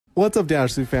What's up,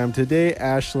 Dashley fam? Today,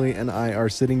 Ashley and I are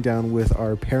sitting down with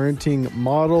our parenting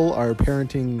model, our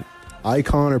parenting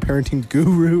icon, our parenting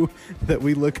guru that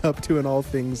we look up to in all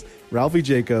things, Ralphie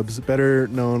Jacobs, better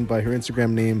known by her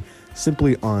Instagram name,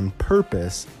 Simply on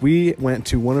Purpose. We went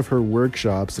to one of her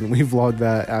workshops and we vlogged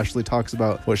that. Ashley talks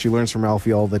about what she learns from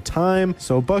Ralphie all the time.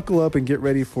 So buckle up and get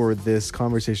ready for this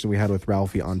conversation we had with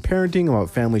Ralphie on parenting, about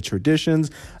family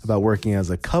traditions, about working as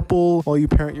a couple while you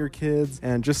parent your kids,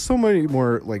 and just so many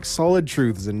more like solid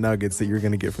truths and nuggets that you're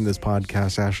going to get from this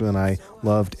podcast. Ashley and I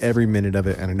loved every minute of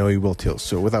it, and I know you will too.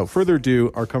 So without further ado,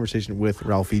 our conversation with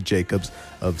Ralphie Jacobs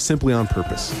of Simply on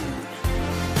Purpose.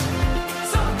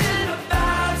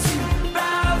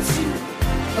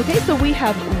 Okay, so we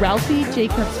have Ralphie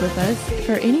Jacobs with us.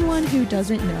 For anyone who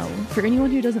doesn't know, for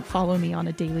anyone who doesn't follow me on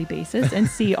a daily basis and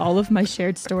see all of my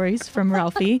shared stories from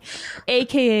Ralphie,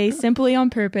 aka Simply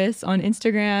on Purpose on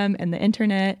Instagram and the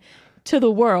internet, to the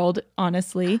world,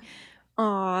 honestly.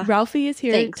 Aw, Ralphie is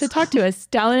here thanks. to talk to us.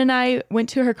 Dallin and I went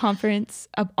to her conference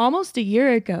almost a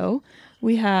year ago.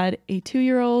 We had a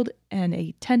 2-year-old and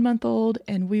a 10-month-old,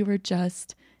 and we were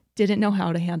just didn't know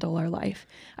how to handle our life.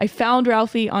 I found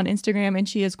Ralphie on Instagram, and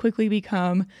she has quickly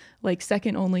become like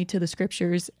second only to the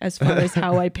scriptures as far as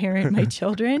how I parent my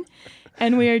children.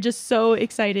 And we are just so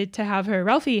excited to have her.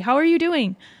 Ralphie, how are you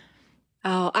doing?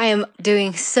 Oh, I am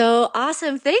doing so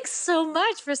awesome. Thanks so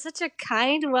much for such a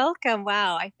kind welcome.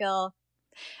 Wow, I feel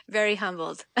very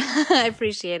humbled. I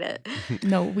appreciate it.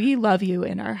 No, we love you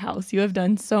in our house. You have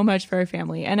done so much for our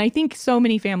family. And I think so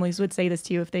many families would say this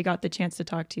to you if they got the chance to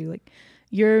talk to you. Like,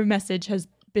 your message has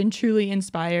been truly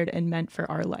inspired and meant for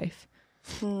our life.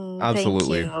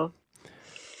 Absolutely. Thank you.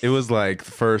 It was like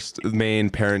the first main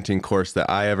parenting course that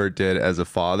I ever did as a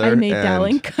father. I made and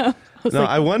Dallin come.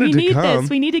 I wanted we to need come. This.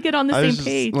 We need to get on the I was same just,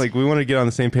 page. like, we wanted to get on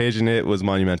the same page, and it was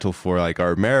monumental for like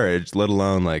our marriage, let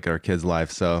alone like our kids'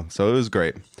 life. So it was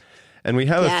great. And we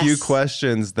have a few Yes.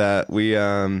 questions that we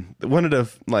wanted to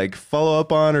like follow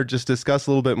up on or just discuss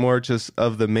a little bit more, just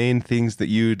of the main things that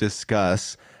you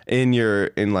discuss in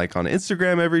like on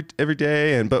Instagram every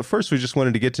day. But first, we just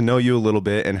wanted to get to know you a little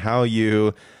bit and how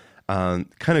you kind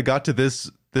of got to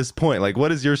this point. Like,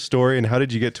 what is your story and how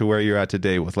did you get to where you're at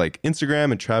today with like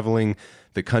Instagram and traveling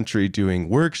the country doing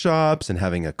workshops and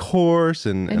having a course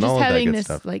and just all of that having good this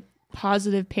stuff? like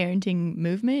positive parenting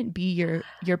movement be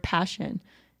your passion.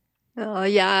 Oh,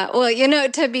 yeah. Well,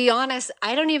 to be honest,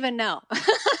 I don't even know. I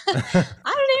don't even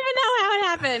know how it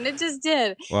happened. It just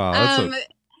did. Wow, that's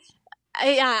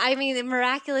I mean,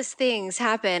 miraculous things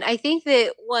happen. I think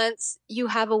that once you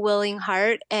have a willing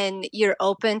heart and you're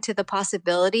open to the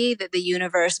possibility that the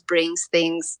universe brings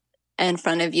things in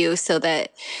front of you so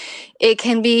that it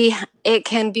can be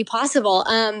possible.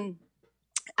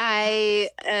 I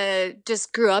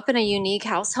just grew up in a unique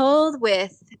household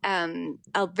with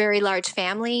a very large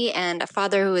family and a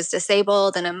father who was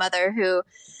disabled and a mother who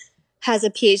has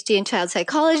a PhD in child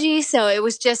psychology. So it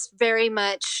was just very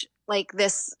much like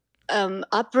this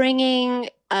upbringing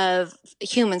of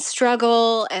human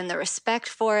struggle and the respect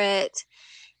for it.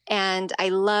 And I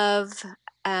love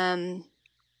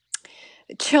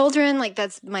children. Like,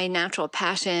 that's my natural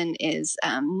passion, is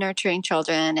nurturing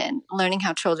children and learning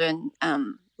how children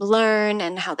learn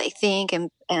and how they think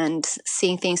and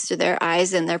seeing things through their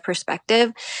eyes and their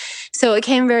perspective. So it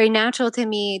came very natural to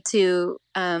me to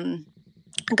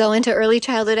go into early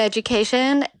childhood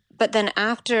education. But then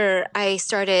after I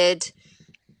started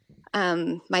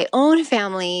my own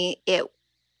family,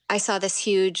 I saw this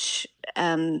huge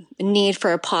need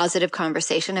for a positive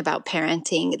conversation about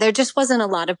parenting. There just wasn't a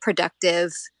lot of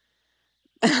productive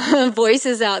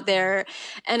voices out there,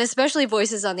 and especially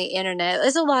voices on the internet.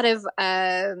 There's a lot of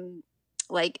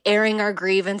like airing our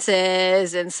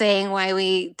grievances and saying why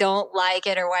we don't like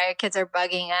it or why our kids are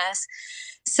bugging us.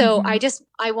 So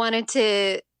I wanted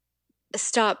to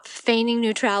stop feigning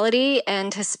neutrality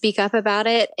and to speak up about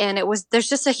it. And there's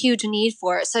just a huge need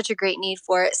for it, such a great need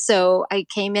for it. So I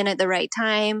came in at the right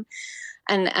time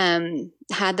and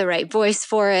had the right voice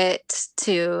for it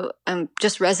to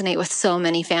just resonate with so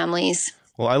many families.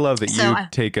 Well, I love that you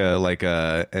take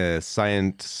a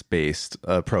science-based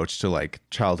approach to like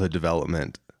childhood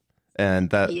development, and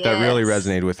that really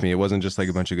resonated with me. It wasn't just like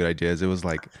a bunch of good ideas. It was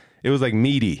like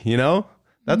meaty, you know?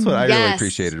 That's what I really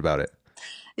appreciated about it.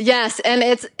 Yes, and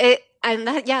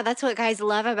that's what guys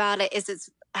love about it, is it's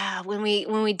when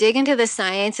we dig into the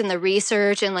science and the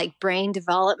research and like brain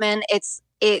development,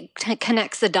 it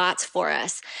connects the dots for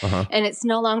us, and it's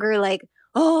no longer like,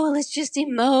 oh, let's just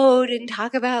emote and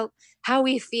talk about how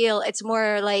we feel. It's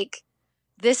more like,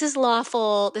 this is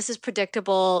lawful, this is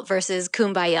predictable versus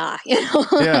kumbaya, you know?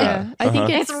 Yeah. I think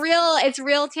it's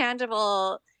real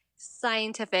tangible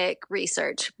scientific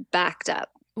research backed up.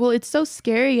 Well, it's so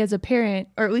scary as a parent,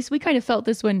 or at least we kind of felt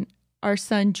this when our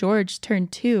son George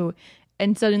turned 2,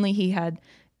 and suddenly he had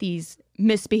these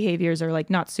misbehaviors, or like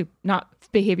not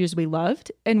behaviors we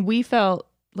loved, and we felt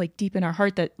like deep in our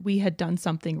heart that we had done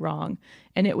something wrong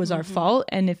and it was our fault.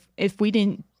 And if we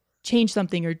didn't change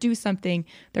something or do something,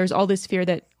 there's all this fear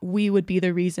that we would be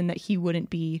the reason that he wouldn't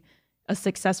be a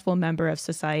successful member of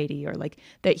society, or like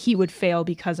that he would fail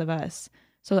because of us.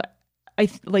 So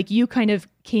like you kind of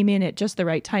came in at just the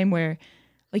right time, where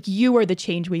like you were the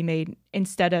change we made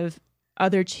instead of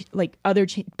other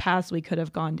paths we could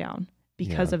have gone down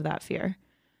because of that fear.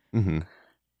 Mm-hmm.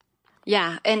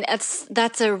 Yeah. And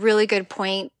that's a really good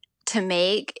point to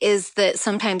make, is that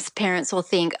sometimes parents will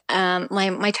think,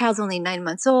 my child's only 9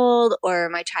 months old, or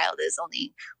my child is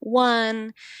only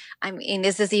 1. I mean,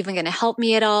 is this even going to help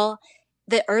me at all?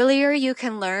 The earlier you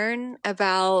can learn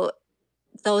about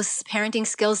those parenting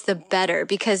skills, the better,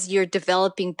 because you're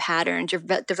developing patterns,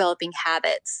 you're developing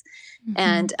habits,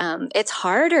 and it's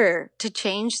harder to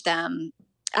change them.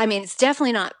 I mean, it's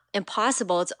definitely not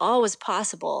impossible. It's always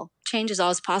possible. Change is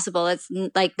always possible. It's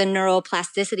like the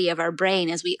neuroplasticity of our brain,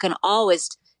 is we can always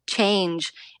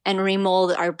change and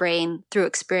remold our brain through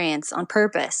experience on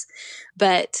purpose.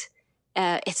 But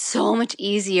it's so much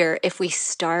easier if we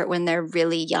start when they're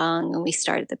really young and we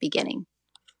start at the beginning.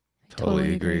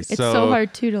 Totally agree. It's so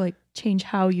hard too to like change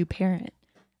how you parent.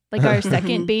 Like our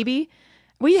second baby,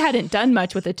 we hadn't done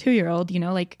much with a 2-year-old,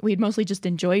 like we'd mostly just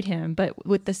enjoyed him. But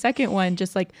with the second one,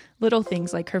 just like little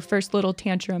things, like her first little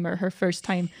tantrum or her first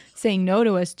time saying no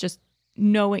to us, just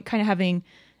knowing, kind of having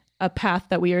a path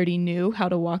that we already knew how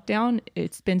to walk down,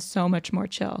 it's been so much more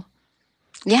chill.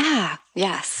 Yeah.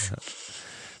 Yes.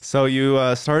 So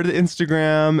you started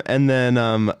Instagram, and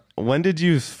then when did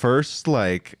you first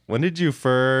when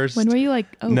were you like,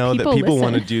 oh, know that people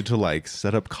wanted you to like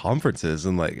set up conferences,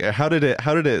 and like how did it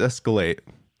escalate?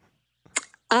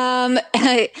 How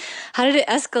did it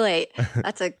escalate?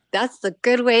 That's a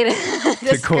good way to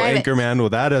to quote Anchorman, well,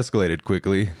 that escalated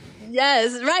quickly.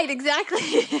 Yes, right,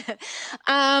 exactly.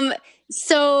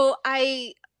 So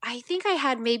I think I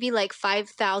had maybe like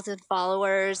 5,000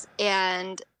 followers,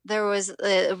 and there was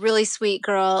a really sweet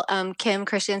girl, Kim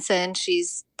Christensen.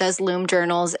 Does Loom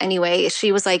journals. Anyway,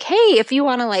 she was like, "Hey, if you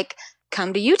want to like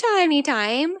come to Utah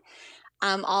anytime,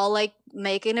 I'll like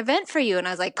make an event for you." And I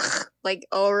was like,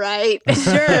 all right,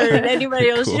 sure.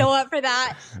 Anybody will show up for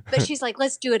that. But she's like,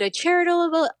 "Let's do it a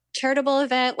charitable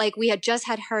event." Like we had just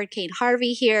had Hurricane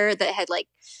Harvey here that had like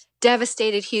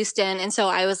devastated Houston. And so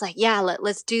I was like, yeah,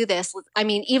 let's do this. I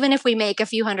mean, even if we make a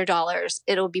few $100s,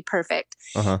 it'll be perfect.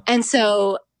 And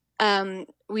so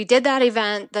we did that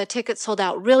event. The tickets sold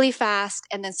out really fast.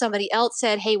 And then somebody else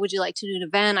said, "Hey, would you like to do an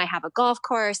event? I have a golf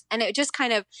course." And it just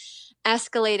kind of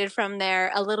escalated from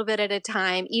there a little bit at a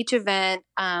time. Each event,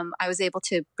 I was able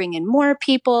to bring in more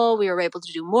people. We were able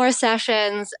to do more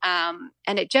sessions. And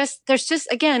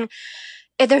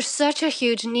there's such a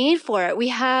huge need for it. We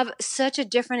have such a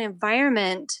different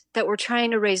environment that we're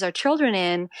trying to raise our children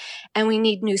in, and we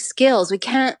need new skills. We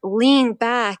can't lean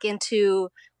back into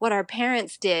what our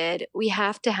parents did. We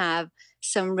have to have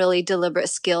some really deliberate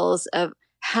skills of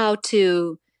how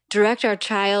to direct our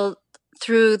child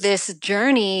through this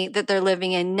journey that they're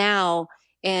living in now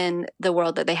in the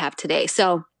world that they have today.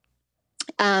 So,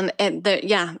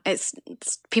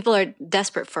 people are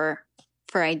desperate for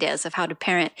ideas of how to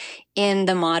parent in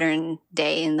the modern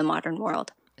day, in the modern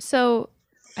world. So,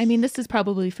 I mean, this is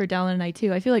probably for Dallin and I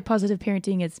too. I feel like positive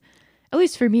parenting is, at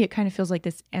least for me, it kind of feels like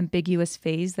this ambiguous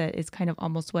phase that is kind of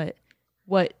almost what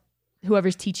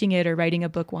whoever's teaching it or writing a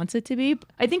book wants it to be.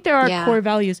 I think there are core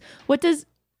values. What does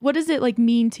it like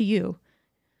mean to you?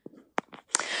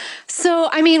 So,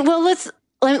 I mean, well,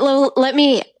 let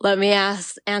me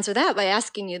answer that by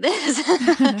asking you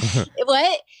this.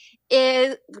 What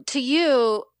is, to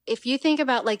you, if you think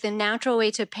about like the natural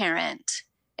way to parent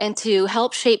and to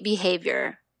help shape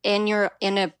behavior in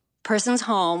a person's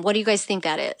home, what do you guys think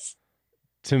that is?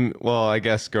 Well, I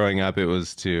guess growing up, it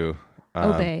was to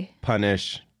obey,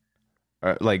 punish,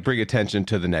 or like bring attention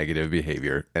to the negative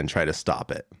behavior and try to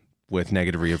stop it with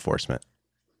negative reinforcement.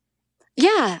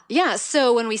 Yeah.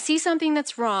 So when we see something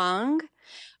that's wrong,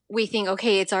 we think,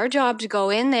 okay, it's our job to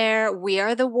go in there. We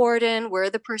are the warden.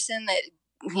 We're the person that,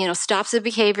 stops the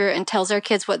behavior and tells our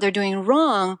kids what they're doing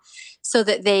wrong so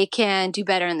that they can do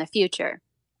better in the future.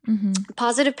 Mm-hmm.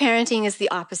 Positive parenting is the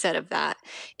opposite of that.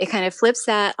 It kind of flips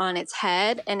that on its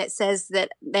head, and it says that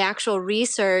the actual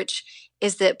research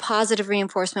is that positive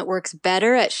reinforcement works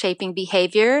better at shaping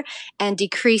behavior and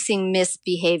decreasing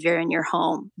misbehavior in your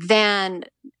home than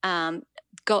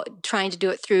trying to do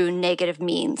it through negative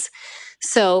means.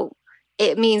 So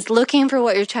it means looking for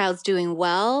what your child's doing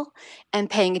well and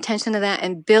paying attention to that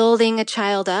and building a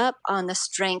child up on the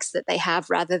strengths that they have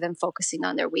rather than focusing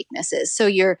on their weaknesses. So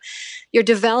you're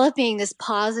developing this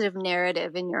positive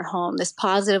narrative in your home, this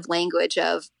positive language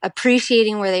of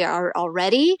appreciating where they are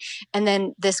already. And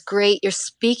then you're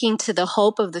speaking to the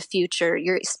hope of the future.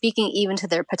 You're speaking even to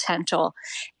their potential.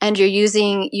 And you're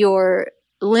using your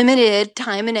limited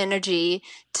time and energy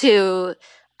to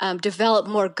develop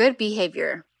more good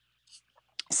behavior.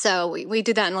 So we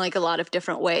do that in like a lot of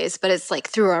different ways, but it's like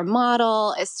through our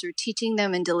model, it's through teaching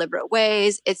them in deliberate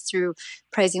ways, it's through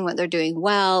praising what they're doing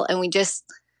well. And we just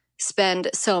spend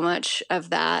so much of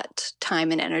that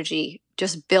time and energy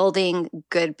just building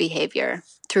good behavior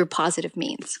through positive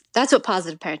means. That's what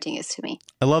positive parenting is to me.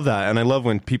 I love that. And I love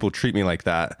when people treat me like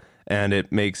that, and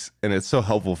it's so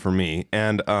helpful for me.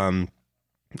 And on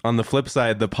the flip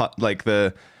side,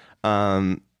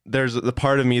 there's the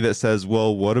part of me that says,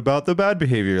 well, what about the bad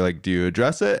behavior? Like, do you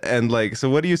address it? And like, so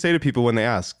what do you say to people when they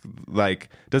ask? Like,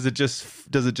 does it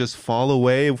just fall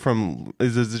away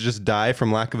does it just die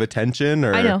from lack of attention?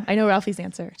 Or I know Ralphie's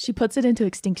answer. She puts it into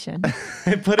extinction.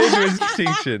 I put it into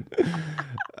extinction.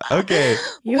 Okay.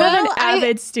 You have an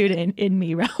avid student in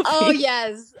me, Ralphie. Oh,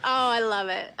 yes. Oh, I love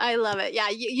it. Yeah.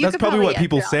 That's probably what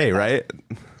people say, right?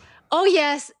 Oh,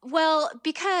 yes. Well,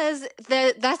 because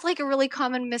that's like a really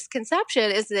common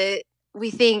misconception is that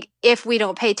we think if we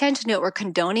don't pay attention to it, we're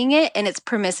condoning it and it's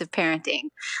permissive parenting.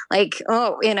 Like,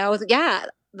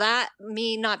 that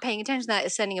me not paying attention to that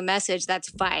is sending a message. That's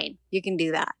fine. You can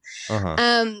do that.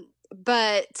 Uh-huh.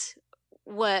 But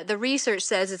what the research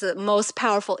says is that the most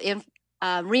powerful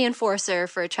reinforcer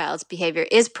for a child's behavior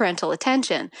is parental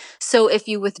attention. So if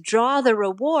you withdraw the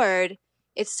reward,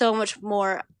 it's so much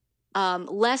more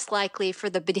less likely for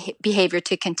the behavior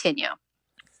to continue.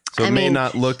 So it may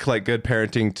not look like good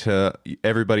parenting to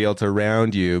everybody else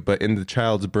around you, but in the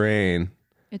child's brain,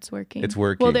 it's working.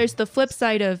 Well, there's the flip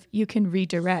side of you can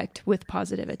redirect with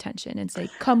positive attention and say,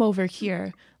 come over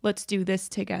here. Let's do this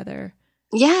together.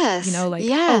 Yes. Oh,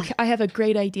 I have a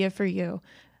great idea for you.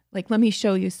 Like, let me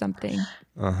show you something.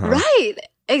 Uh-huh. Right.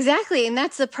 Exactly. And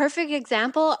that's the perfect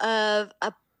example of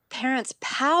a parent's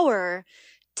power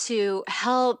to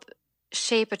help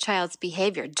shape a child's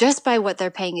behavior just by what they're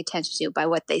paying attention to, by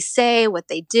what they say, what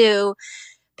they do.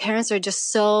 Parents are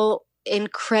just so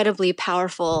incredibly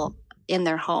powerful in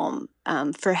their home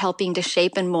for helping to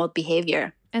shape and mold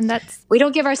behavior. And we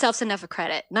don't give ourselves enough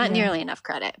credit, nearly enough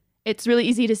credit. It's really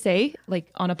easy to say,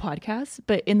 like on a podcast,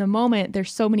 but in the moment,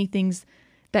 there's so many things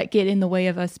that get in the way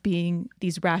of us being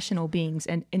these rational beings.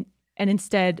 And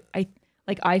instead,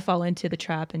 I fall into the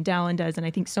trap, and Dallin does, and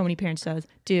I think so many parents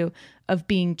do, of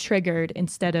being triggered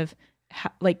instead of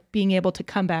being able to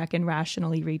come back and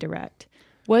rationally redirect.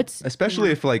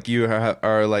 Especially if like you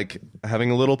are like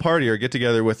having a little party or get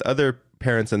together with other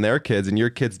parents and their kids, and your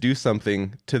kids do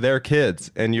something to their kids,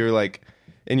 and you're like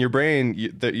in your brain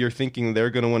you're thinking they're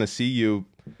going to want to see you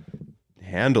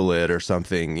handle it or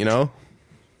something, you know?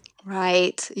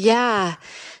 Right. Yeah.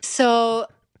 So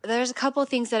there's a couple of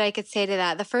things that I could say to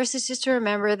that. The first is just to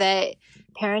remember that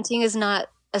parenting is not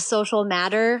a social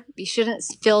matter. You shouldn't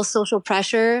feel social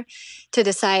pressure to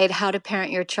decide how to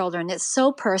parent your children. It's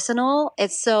so personal.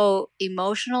 It's so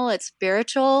emotional. It's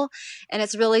spiritual. And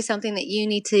it's really something that you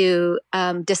need to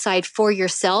decide for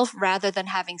yourself rather than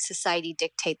having society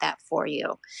dictate that for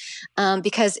you.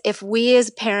 Because if we as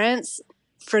parents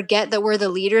forget that we're the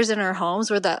leaders in our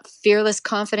homes, we're the fearless,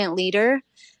 confident leader,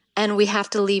 and we have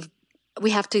to lead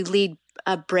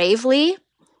bravely,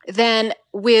 then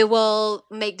we will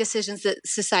make decisions that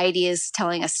society is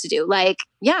telling us to do. Like,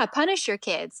 punish your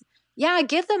kids.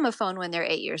 Give them a phone when they're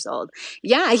 8 years old.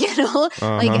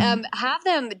 Uh-huh. Have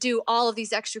them do all of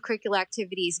these extracurricular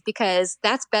activities because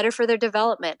that's better for their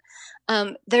development.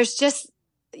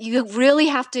 You really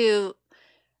have to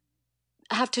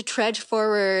trudge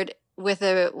forward with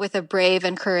a brave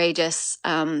and courageous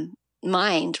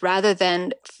mind rather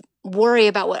than worry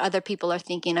about what other people are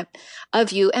thinking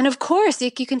of you. And of course,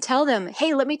 you can tell them,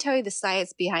 hey, let me tell you the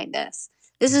science behind this.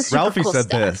 This is super Ralphie cool said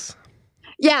stuff. This.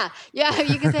 Yeah.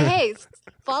 You can say, hey,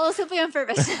 follow Simply on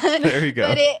Purpose. There you go.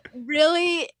 But it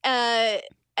really, I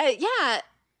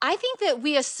think that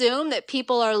we assume that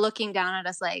people are looking down at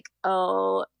us like,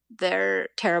 oh, they're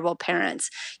terrible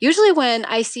parents. Usually when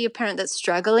I see a parent that's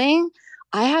struggling,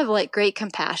 I have like great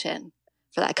compassion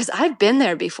for that because I've been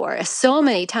there before so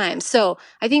many times. So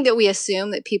I think that we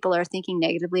assume that people are thinking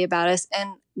negatively about us,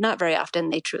 and not very often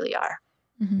they truly are.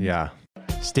 Mm-hmm. Yeah.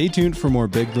 Stay tuned for more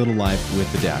Big Little Life with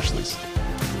the Dashleys.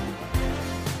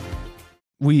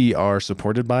 We are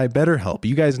supported by BetterHelp.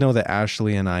 You guys know that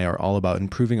Ashley and I are all about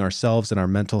improving ourselves and our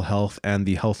mental health and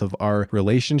the health of our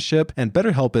relationship. And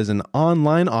BetterHelp is an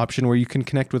online option where you can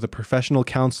connect with a professional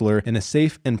counselor in a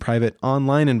safe and private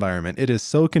online environment. It is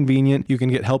so convenient. You can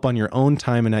get help on your own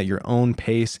time and at your own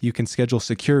pace. You can schedule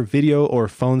secure video or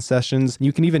phone sessions.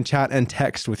 You can even chat and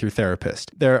text with your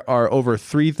therapist. There are over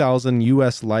 3,000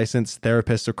 US licensed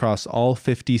therapists across all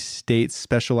 50 states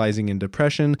specializing in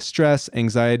depression, stress,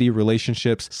 anxiety,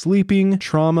 relationships, sleeping,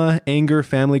 trauma, anger,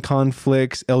 family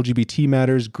conflicts, LGBT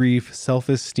matters, grief,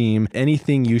 self-esteem.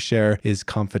 Anything you share is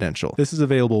confidential. This is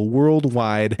available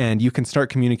worldwide, and you can start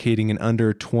communicating in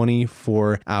under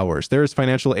 24 hours. There is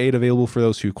financial aid available for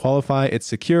those who qualify. It's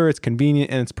secure, it's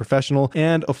convenient, and it's professional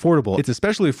and affordable. It's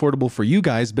especially affordable for you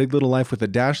guys, Big Little Life with the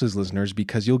Dashleys listeners,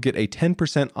 because you'll get a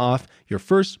 10% off your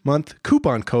first month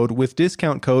coupon code with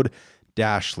discount code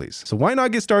Dashleys. So why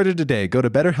not get started today? Go to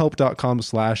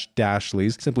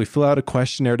betterhelp.com/Dashleys. Simply fill out a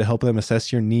questionnaire to help them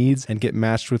assess your needs and get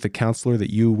matched with a counselor that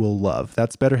you will love.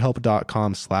 That's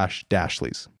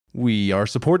betterhelp.com/Dashleys. We are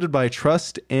supported by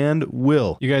Trust and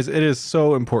Will. You guys, it is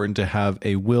so important to have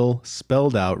a will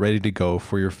spelled out, ready to go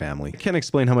for your family. I can't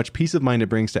explain how much peace of mind it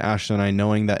brings to Ashley and I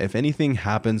knowing that if anything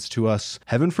happens to us,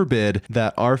 heaven forbid,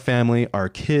 that our family, our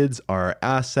kids, our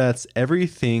assets,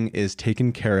 everything is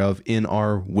taken care of in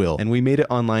our will. And we made it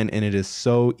online, and it is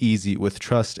so easy with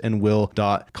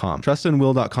trustandwill.com.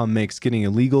 Trustandwill.com makes getting a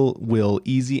legal will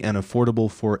easy and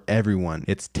affordable for everyone.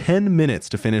 It's 10 minutes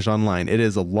to finish online. It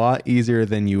is a lot easier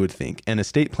than you would think. And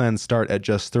estate plans start at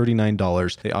just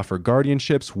 $39. They offer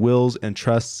guardianships, wills, and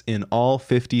trusts in all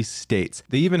 50 states.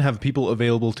 They even have people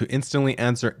available to instantly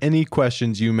answer any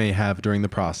questions you may have during the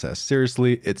process.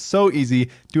 Seriously, it's so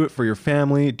easy. Do it for your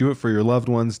family, do it for your loved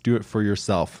ones, do it for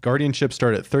yourself. Guardianships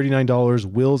start at $39,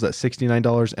 wills at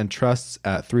 $69, and trusts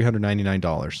at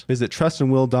 $399. Visit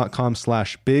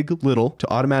trustandwill.com/biglittle to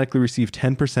automatically receive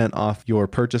 10% off your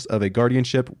purchase of a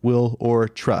guardianship, will, or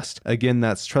trust. Again,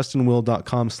 that's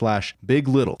trustandwill.com/biglittle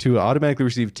to automatically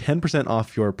receive 10%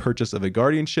 off your purchase of a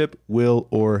guardianship, will,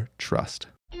 or trust.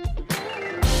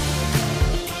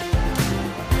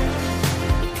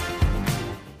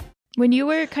 When you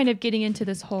were kind of getting into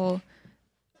this whole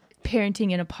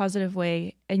parenting in a positive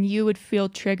way and you would feel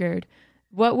triggered,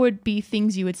 what would be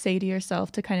things you would say to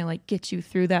yourself to kind of like get you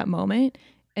through that moment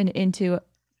and into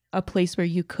a place where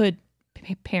you could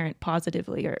parent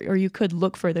positively, or you could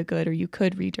look for the good, or you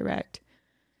could redirect?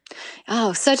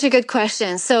 Oh, such a good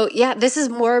question. So yeah, this is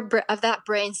more of that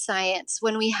brain science.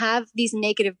 When we have these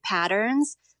negative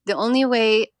patterns, the only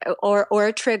way, or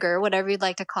a trigger, whatever you'd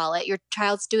like to call it, your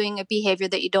child's doing a behavior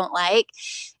that you don't like,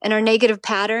 and our negative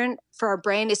pattern for our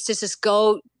brain is to just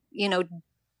go,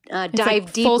 dive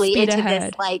like deeply into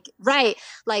ahead. this,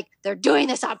 like they're doing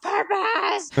this on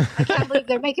purpose. I can't believe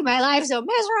they're making my life so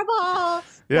miserable.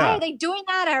 Yeah. Why are they doing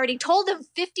that? I already told them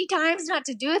 50 times not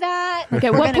to do that. Like,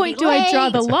 at what point do I draw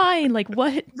the line? Like,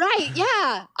 what? Right.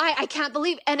 Yeah. I can't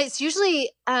believe. And it's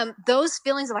usually those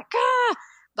feelings of like,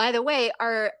 by the way,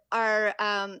 are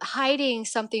hiding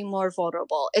something more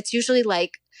vulnerable. It's usually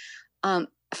like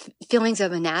feelings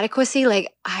of inadequacy.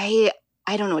 Like,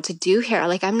 I don't know what to do here.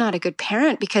 Like, I'm not a good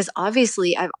parent because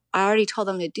obviously I already told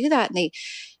them to do that and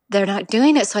they're not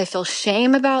doing it. So I feel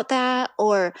shame about that,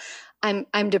 or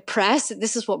I'm depressed.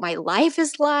 This is what my life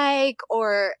is like.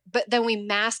 But then we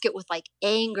mask it with like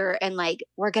anger and like,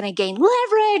 we're going to gain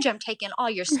leverage. I'm taking all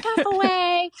your stuff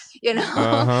away,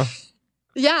 Uh-huh.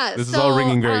 Yeah. This is all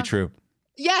ringing very true.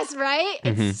 Yes. Right.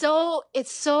 Mm-hmm.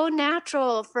 It's so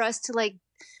natural for us to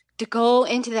go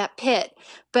into that pit,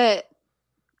 but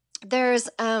there's,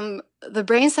 the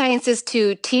brain science is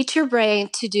to teach your brain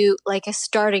to do like a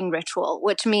starting ritual,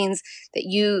 which means that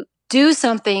you do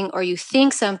something, or you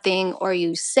think something, or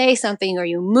you say something, or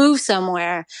you move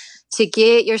somewhere to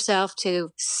get yourself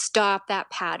to stop that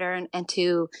pattern and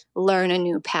to learn a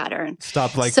new pattern.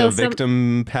 Stop the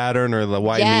victim pattern, or the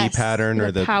why me pattern,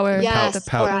 or the power. Yes, the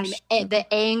power. or the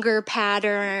anger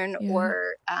pattern,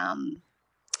 or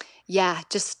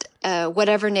just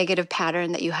whatever negative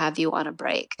pattern that you want to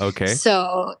break. Okay.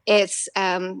 So it's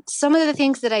some of the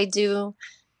things that I do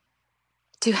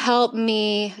to help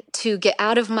me to get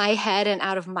out of my head and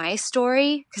out of my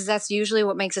story, because that's usually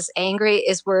what makes us angry,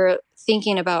 is we're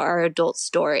thinking about our adult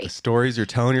story. The stories you're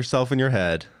telling yourself in your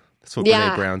head. That's what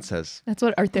Brene Brown says. That's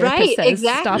what our therapist says.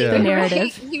 Exactly. Stop the narrative.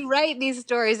 Right? You write these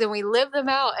stories and we live them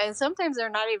out, and sometimes they're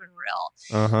not even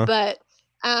real. Uh-huh.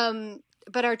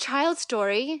 But our child's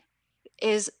story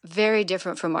is very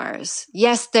different from ours.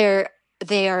 Yes, they're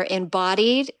they are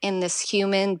embodied in this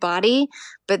human body,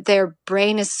 but their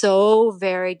brain is so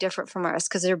very different from ours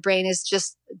because their brain is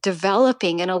just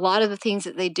developing. And a lot of the things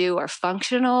that they do are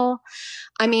functional.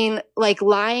 I mean, like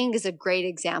lying is a great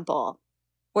example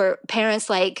where parents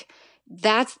like,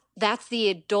 that's the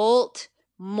adult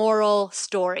moral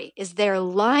story, is they're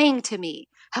lying to me.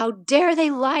 How dare they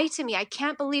lie to me? I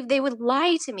can't believe they would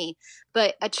lie to me.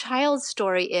 But a child's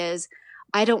story is,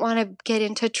 I don't want to get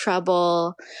into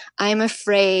trouble. I'm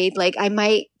afraid, like I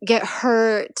might get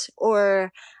hurt,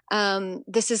 or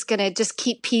this is going to just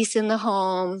keep peace in the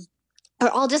home.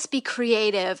 Or I'll just be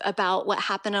creative about what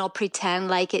happened and I'll pretend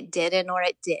like it didn't or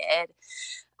it did.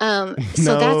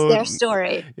 So that's their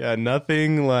story. Yeah,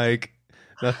 nothing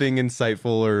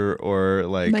insightful or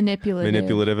like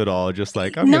manipulative at all. Just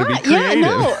like, I'm going to be creative. Yeah,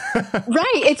 no.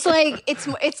 Right. It's like,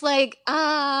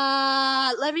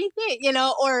 let me think, you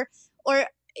know, or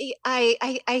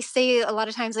I say a lot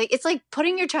of times, like, it's like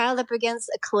putting your child up against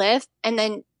a cliff and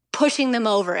then pushing them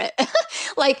over it.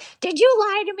 Like, did you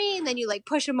lie to me? And then you like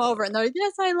push them over and they're like,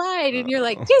 yes, I lied. And you're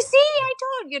like, you see, I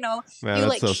told, you know, man, you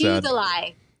like so cue sad. the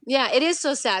lie. Yeah, it is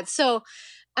so sad. So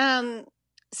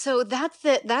that's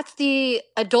the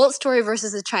adult story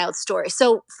versus the child's story.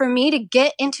 So for me to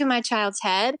get into my child's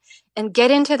head and get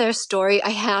into their story,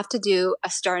 I have to do a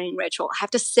starting ritual. I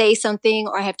have to say something,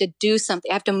 or I have to do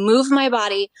something. I have to move my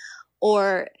body,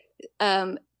 or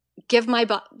give my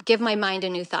mind a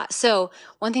new thought. So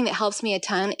one thing that helps me a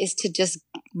ton is to just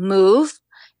move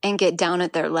and get down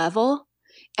at their level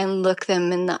and look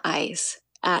them in the eyes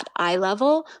at eye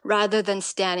level rather than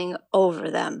standing over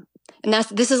them. And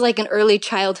this is like an early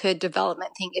childhood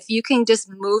development thing. If you can just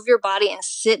move your body and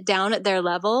sit down at their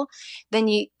level, then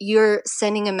you're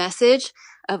sending a message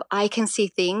of, I can see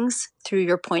things through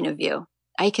your point of view.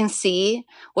 I can see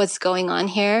what's going on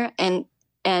here, and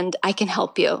I can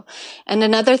help you. And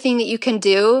another thing that you can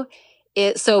do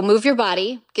is, so move your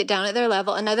body, get down at their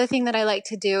level. Another thing that I like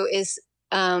to do is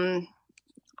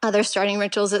other starting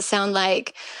rituals that sound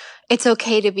like, it's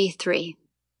okay to be 3.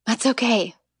 That's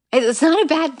okay. It's not a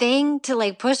bad thing to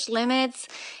like push limits.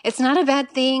 It's not a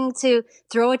bad thing to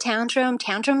throw a tantrum.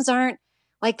 Tantrums aren't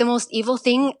like the most evil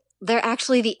thing. They're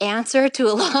actually the answer to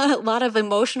a lot of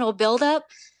emotional buildup.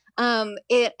 And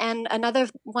another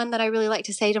one that I really like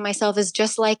to say to myself is,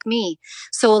 just like me.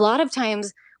 So a lot of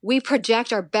times we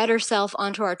project our better self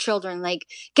onto our children, like,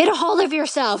 get a hold of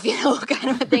yourself, you know,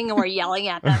 kind of a thing, and we're yelling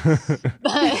at them.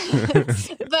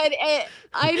 But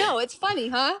I know it's funny,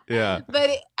 huh? Yeah.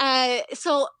 But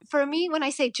so for me, when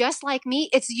I say just like me,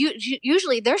 it's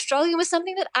usually they're struggling with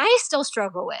something that I still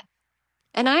struggle with,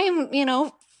 and I am, you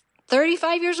know,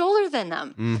 35 years older than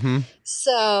them. Mm-hmm.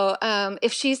 So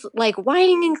if she's like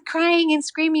whining and crying and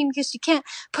screaming because she can't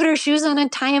put her shoes on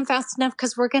and tie them fast enough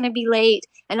because we're going to be late,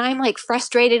 and I'm like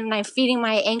frustrated and I'm feeding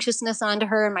my anxiousness onto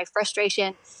her and my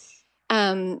frustration,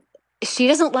 she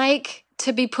doesn't like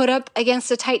to be put up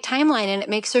against a tight timeline, and it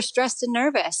makes her stressed and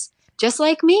nervous, just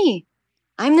like me.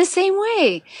 I'm the same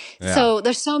way. Yeah. So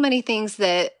there's so many things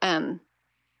that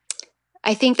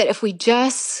I think that if we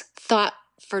just thought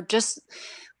for just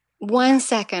 1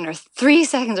 second or 3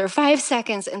 seconds or 5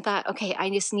 seconds and thought, okay, I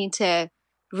just need to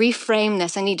reframe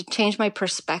this. I need to change my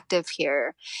perspective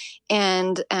here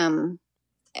and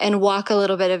walk a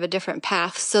little bit of a different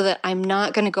path so that I'm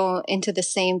not going to go into the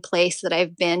same place that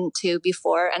I've been to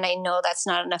before. And I know that's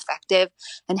not an effective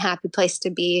and happy place to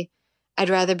be.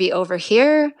 I'd rather be over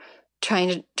here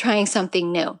trying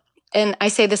something new. And I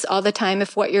say this all the time: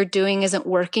 if what you're doing isn't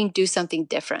working, do something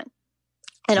different.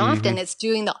 And often it's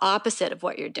doing the opposite of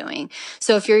what you're doing.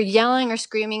 So if you're yelling or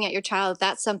screaming at your child, if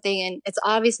that's something and it's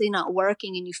obviously not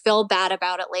working and you feel bad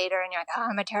about it later and you're like, oh,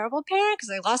 I'm a terrible parent because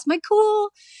I lost my cool.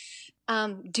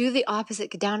 Do the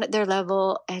opposite. Get down at their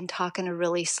level and talk in a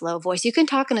really slow voice. You can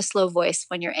talk in a slow voice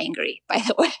when you're angry, by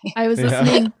the way. I was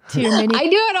listening to many. I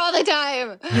do it all the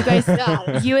time. You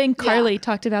guys, you and Carly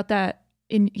talked about that.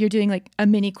 You're doing like a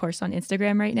mini course on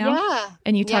Instagram right now. Yeah.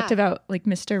 And you talked about like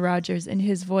Mr. Rogers and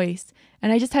his voice.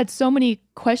 And I just had so many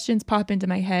questions pop into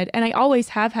my head. And I always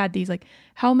have had these, like,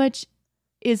 how much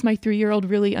is my 3-year-old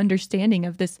really understanding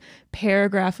of this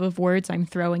paragraph of words I'm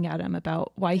throwing at him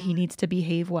about why he needs to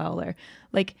behave well? Or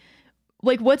like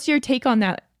what's your take on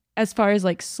that as far as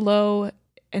like slow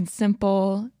and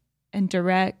simple and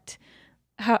direct?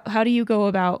 How do you go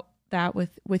about that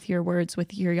with your words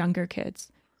with your younger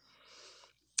kids?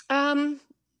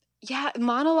 Yeah,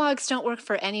 monologues don't work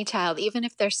for any child, even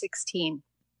if they're 16.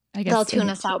 I guess they'll tune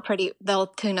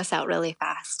us out really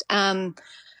fast.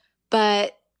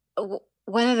 But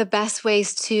one of the best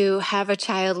ways to have a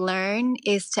child learn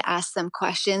is to ask them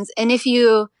questions. And if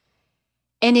you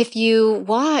And if you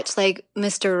watch like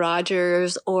Mr.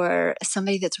 Rogers or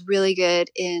somebody that's really good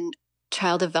in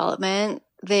child development,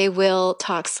 they will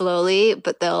talk slowly,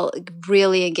 but they'll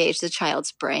really engage the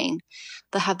child's brain.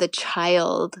 They'll have the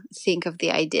child think of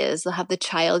the ideas. They'll have the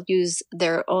child use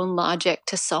their own logic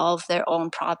to solve their own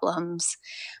problems.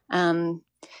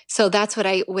 So that's what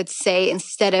I would say,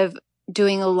 instead of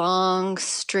doing a long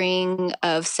string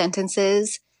of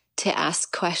sentences, to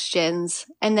ask questions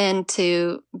and then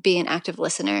to be an active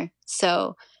listener.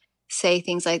 So say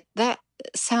things like, that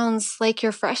sounds like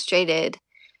you're frustrated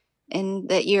and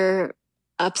that you're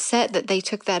upset that they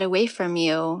took that away from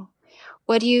you.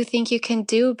 What do you think you can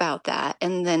do about that?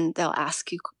 And then they'll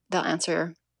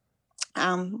answer.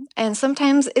 And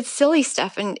sometimes it's silly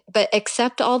stuff, but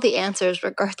accept all the answers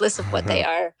regardless of what they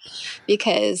are,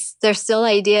 because they're still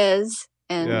ideas.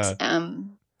 And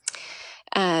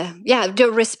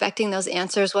respecting those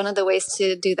answers. One of the ways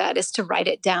to do that is to write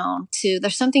it down.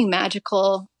 There's something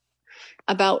magical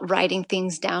about writing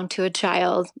things down to a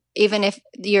child, even if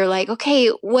you're like, okay,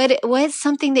 what's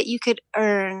something that you could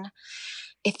earn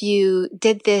if you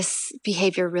did this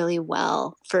behavior really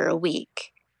well for a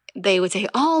week? They would say,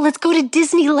 oh, let's go to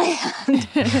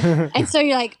Disneyland. And so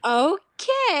you're like,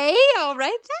 okay, I'll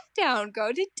write that down.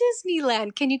 Go to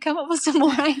Disneyland. Can you come up with some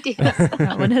more ideas?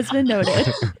 That one has been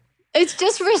noted. It's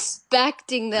just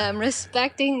respecting them,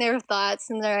 respecting their thoughts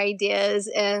and their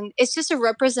ideas. And it's just a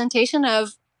representation of,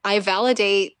 I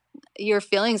validate your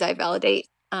feelings. I validate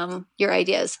your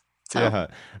ideas. So. Yeah.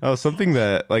 Oh, something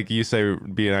that, like you say,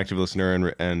 be an active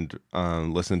listener and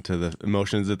listen to the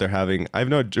emotions that they're having. I've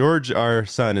known George, our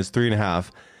son, is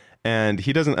 3.5, and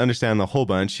he doesn't understand the whole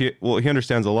bunch. He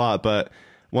understands a lot, but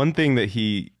one thing that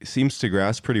he seems to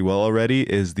grasp pretty well already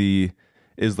is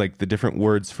like the different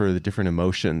words for the different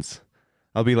emotions.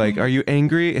 I'll be like, are you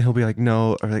angry? And he'll be like,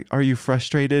 no. Or like, are you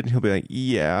frustrated? And he'll be like,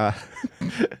 yeah.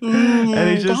 And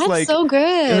he's just that's like, so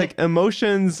good. Like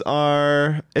emotions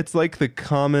it's like the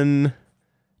common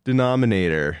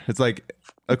denominator. It's like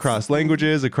across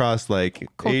languages, across like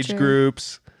Culture. Age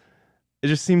groups. It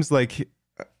just seems like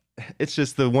it's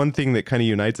just the one thing that kind of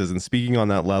unites us. And speaking on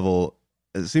that level,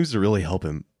 it seems to really help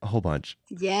him a whole bunch.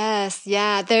 Yes.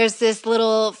 Yeah. There's this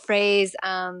little phrase,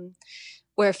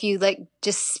 where if you like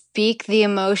just speak the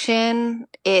emotion,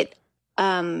 it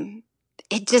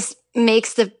just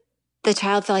makes the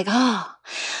child feel like, oh,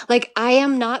 like I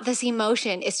am not this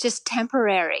emotion. It's just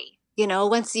temporary.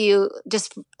 Once you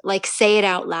just like say it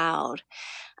out loud.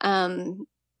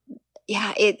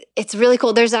 It's really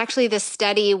cool. There's actually this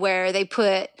study where they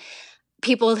put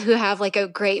people who have like a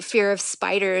great fear of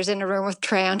spiders in a room with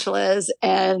tarantulas,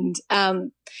 and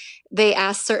they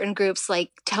asked certain groups,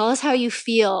 like, tell us how you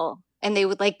feel. And they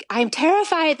would like, I'm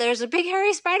terrified. There's a big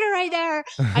hairy spider right there.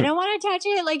 I don't want to touch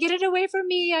it. Like, get it away from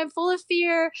me. I'm full of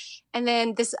fear. And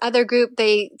then this other group,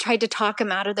 they tried to talk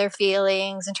them out of their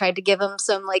feelings and tried to give them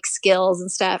some like skills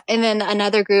and stuff. And then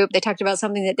another group, they talked about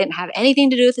something that didn't have anything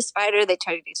to do with the spider. They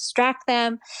tried to distract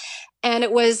them. And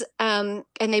it was, and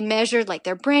they measured like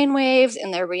their brain waves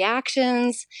and their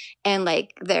reactions and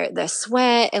like their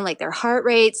sweat and like their heart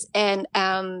rates. And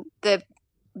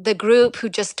the group who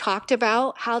just talked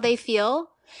about how they feel,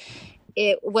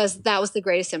 that was the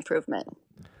greatest improvement.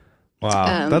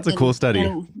 Wow. That's a cool study.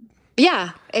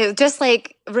 It just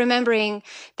like remembering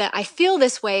that I feel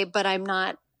this way, but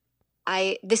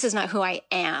this is not who I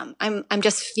am. I'm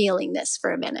just feeling this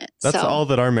for a minute. That's all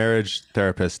that our marriage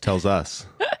therapist tells us.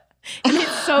 And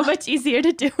it's so much easier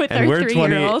to do with and our we're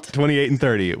 3-year-old. 28 and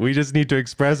 30. We just need to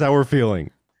express how we're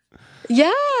feeling.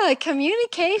 Yeah,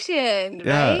 communication,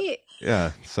 right?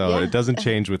 Yeah, so it doesn't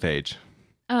change with age.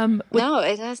 No,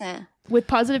 it doesn't. With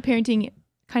positive parenting,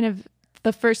 kind of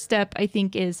the first step, I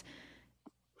think, is,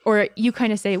 or you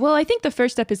kind of say, well, I think the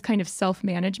first step is kind of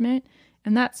self-management,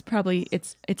 and that's probably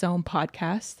its own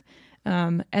podcast.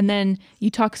 And then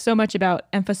you talk so much about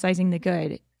emphasizing the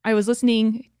good. I was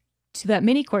listening to that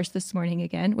mini course this morning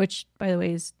again, which, by the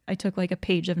way, I took like a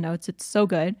page of notes. It's so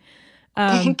good.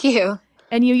 Thank you.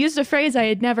 And you used a phrase I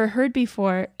had never heard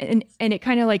before, and it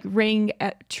kind of like rang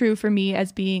true for me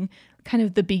as being kind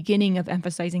of the beginning of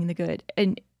emphasizing the good.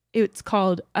 And it's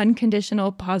called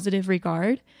unconditional positive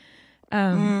regard.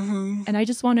 And I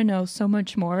just want to know so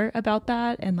much more about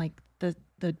that and like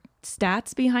the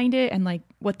stats behind it and like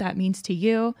what that means to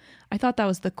you. I thought that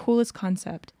was the coolest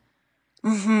concept.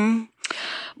 Mm-hmm.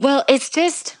 Well, it's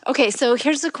just, okay, so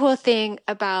here's the cool thing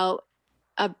about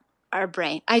our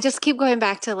brain. I just keep going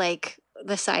back to like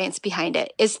the science behind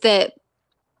it, is that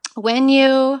when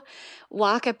you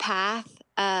walk a path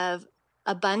of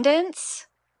abundance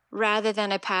rather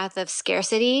than a path of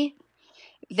scarcity,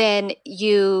 then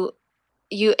you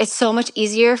it's so much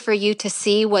easier for you to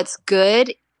see what's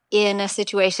good in a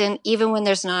situation, even when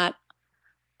there's not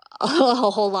a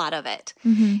whole lot of it.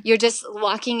 Mm-hmm. You're just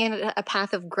walking in a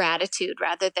path of gratitude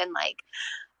rather than like,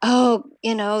 oh,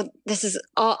 this is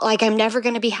all like, I'm never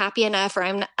going to be happy enough, or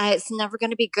it's never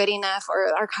going to be good enough,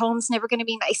 or our home's never going to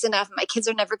be nice enough. My kids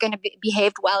are never going to be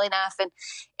behaved well enough. And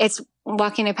it's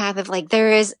walking a path of like,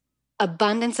 there is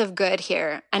abundance of good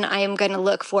here, and I am going to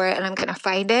look for it, and I'm going to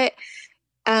find it.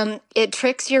 It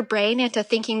tricks your brain into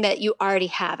thinking that you already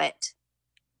have it.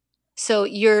 So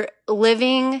you're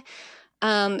living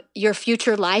your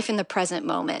future life in the present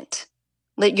moment.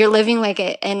 Like you're living like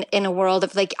in a world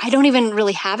of like, I don't even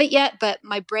really have it yet, but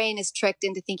my brain is tricked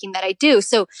into thinking that I do.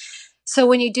 So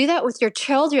when you do that with your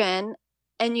children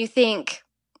and you think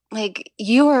like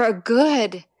you are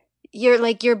good, you're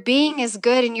like, your being is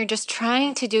good and you're just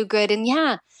trying to do good. And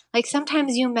yeah, like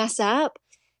sometimes you mess up.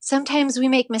 Sometimes we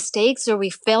make mistakes or we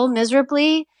fail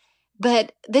miserably.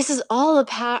 But this is all a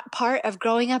part of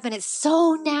growing up, and it's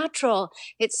so natural.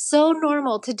 It's so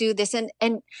normal to do this. And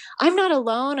I'm not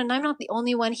alone, and I'm not the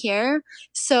only one here.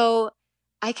 So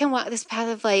I can walk this path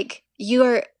of like, you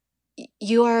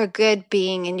are a good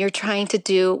being and you're trying to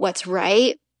do what's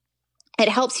right. It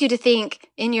helps you to think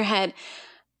in your head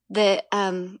that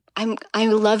I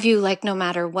love you like no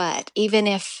matter what, even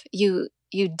if you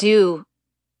do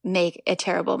make a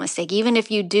terrible mistake, even if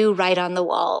you do write on the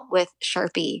wall with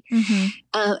Sharpie.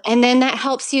 Mm-hmm. And then that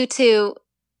helps you to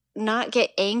not get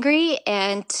angry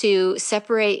and to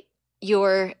separate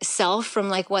yourself from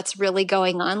like what's really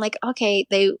going on. Like, okay,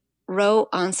 they wrote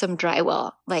on some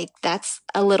drywall. Like that's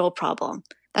a little problem.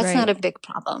 That's Right. not a big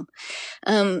problem.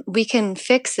 We can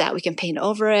fix that. We can paint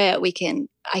over it.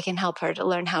 I can help her to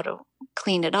learn how to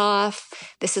clean it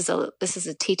off. This is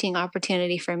a teaching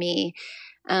opportunity for me.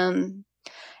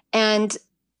 And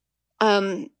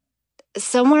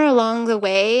somewhere along the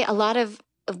way,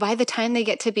 by the time they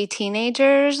get to be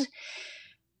teenagers,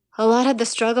 a lot of the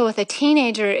struggle with a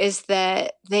teenager is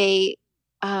that they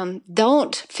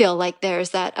don't feel like there's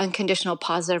that unconditional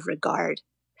positive regard,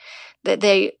 that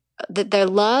their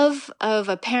love of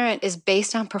a parent is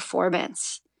based on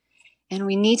performance. And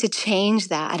we need to change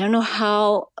that. I don't know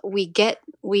how we've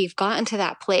gotten to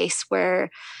that place where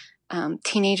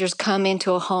teenagers come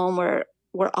into a home where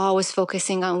we're always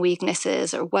focusing on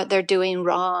weaknesses or what they're doing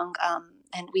wrong.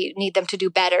 And we need them to do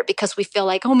better because we feel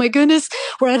like, oh my goodness,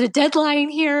 we're at a deadline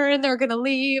here and they're going to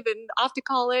leave and off to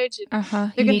college. And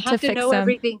they're going to have to know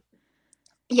everything.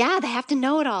 Yeah, they have to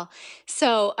know it all.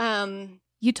 So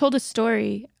you told a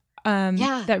story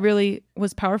that really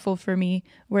was powerful for me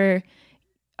where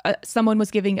someone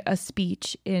was giving a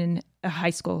speech in a high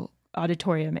school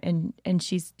auditorium and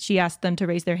she asked them to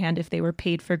raise their hand if they were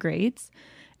paid for grades.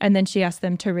 And then she asked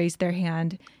them to raise their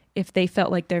hand if they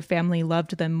felt like their family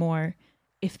loved them more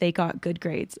if they got good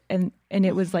grades. And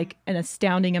it was like an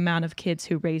astounding amount of kids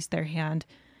who raised their hand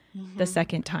the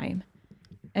second time.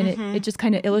 And it just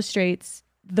kind of illustrates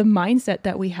the mindset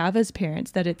that we have as parents,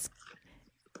 that it's,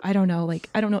 I don't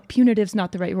know, punitive's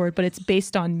not the right word, but it's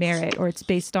based on merit, or it's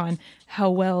based on how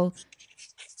well,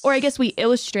 or I guess we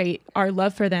illustrate our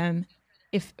love for them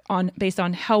based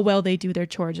on how well they do their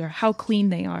chores or how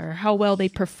clean they are or how well they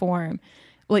perform,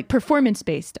 like performance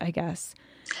based, I guess.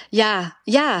 Yeah.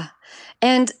 Yeah.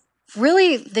 And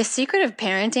really the secret of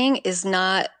parenting is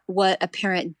not what a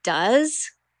parent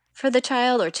does for the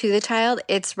child or to the child.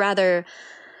 It's rather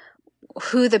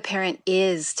who the parent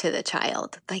is to the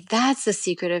child. Like that's the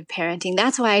secret of parenting.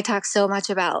 That's why I talk so much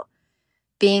about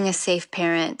being a safe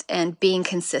parent and being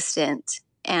consistent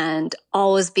and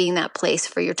always being that place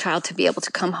for your child to be able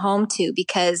to come home to,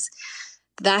 because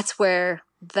that's where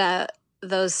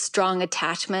those strong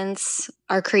attachments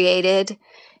are created.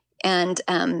 And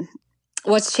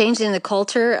what's changed in the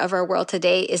culture of our world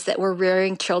today is that we're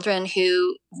rearing children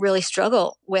who really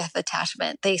struggle with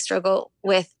attachment. They struggle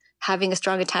with having a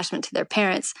strong attachment to their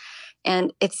parents,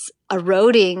 and it's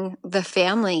eroding the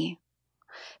family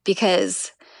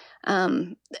because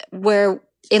where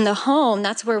in the home,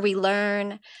 that's where we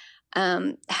learn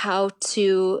how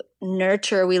to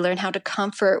nurture, we learn how to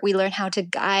comfort, we learn how to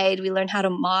guide, we learn how to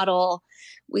model,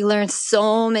 we learn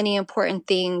so many important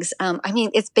things. I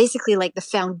mean, it's basically like the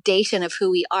foundation of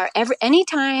who we are.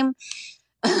 Anytime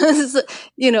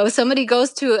somebody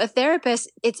goes to a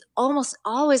therapist, it's almost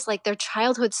always like their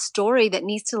childhood story that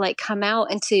needs to like come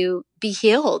out and to be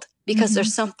healed because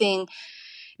there's something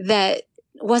that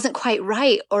wasn't quite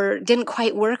right or didn't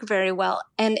quite work very well.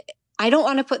 And I don't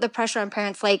want to put the pressure on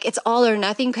parents like it's all or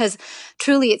nothing, because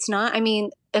truly it's not. I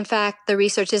mean, in fact, the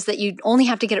research is that you only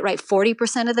have to get it right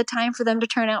 40% of the time for them to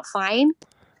turn out fine.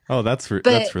 Oh, that's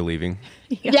But relieving.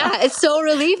 yeah, it's so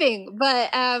relieving.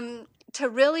 But to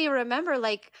really remember,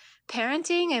 like,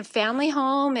 parenting and family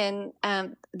home and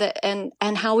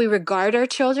and how we regard our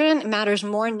children matters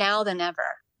more now than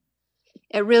ever.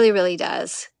 It really, really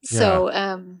does. Yeah. So,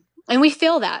 and we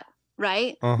feel that,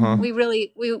 right? Uh-huh. We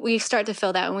really we start to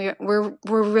feel that, and we're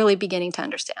really beginning to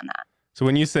understand that. So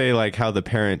when you say like who the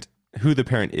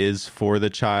parent is for the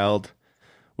child,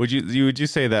 would you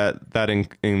say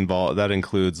that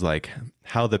includes like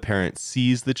how the parent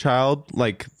sees the child,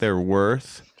 like their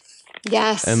worth?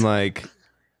 Yes. And like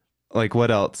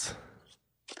what else?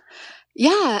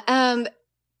 Yeah.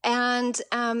 And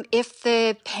if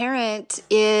the parent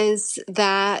is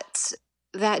that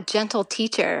gentle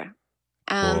teacher,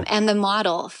 and the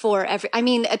model for a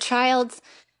child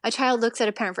looks at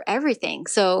a parent for everything.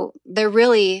 So they're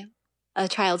really a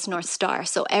child's North Star.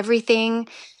 So everything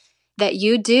that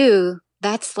you do,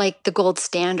 that's like the gold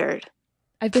standard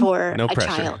for no a pressure.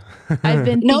 child. I've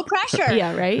been No pressure.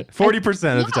 Yeah, right?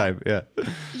 40% of the time. Yeah.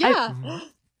 Yeah.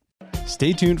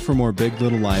 Stay tuned for more Big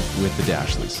Little Life with the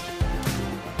Dashleys.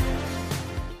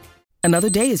 Another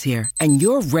day is here, and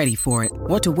you're ready for it.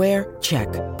 What to wear? Check.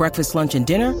 Breakfast, lunch, and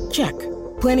dinner? Check.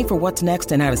 Planning for what's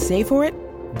next and how to save for it?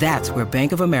 That's where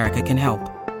Bank of America can help.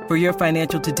 For your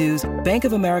financial to-dos, Bank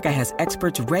of America has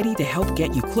experts ready to help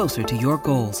get you closer to your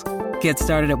goals. Get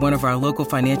started at one of our local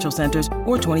financial centers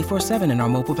or 24/7 in our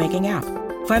mobile banking app.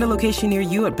 Find a location near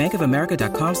you at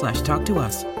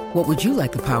bankofamerica.com/talktous. What would you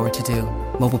like the power to do?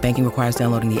 Mobile banking requires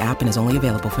downloading the app and is only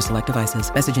available for select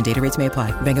devices. Message and data rates may apply.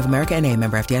 Bank of America NA,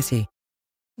 member FDIC.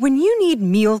 When you need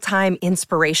mealtime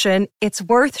inspiration, it's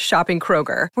worth shopping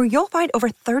Kroger, where you'll find over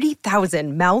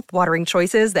 30,000 mouth-watering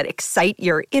choices that excite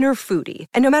your inner foodie.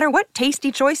 And no matter what tasty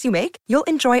choice you make, you'll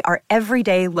enjoy our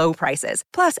everyday low prices,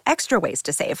 plus extra ways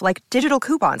to save, like digital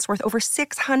coupons worth over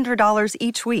 $600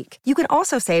 each week. You can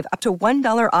also save up to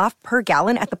 $1 off per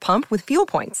gallon at the pump with fuel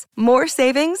points. More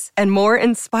savings and more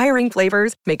inspiring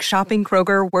flavors make shopping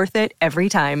Kroger worth it every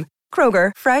time.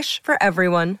 Kroger, fresh for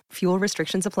everyone. Fuel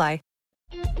restrictions apply.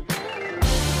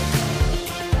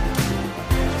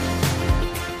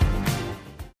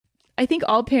 I think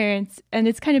all parents, and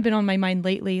it's kind of been on my mind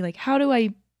lately, like, how do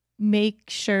I make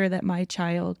sure that my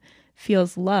child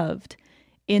feels loved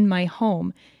in my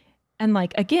home? And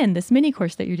like, again, this mini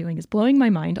course that you're doing is blowing my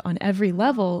mind on every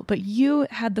level, but you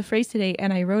had the phrase today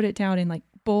and I wrote it down in like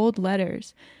bold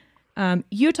letters.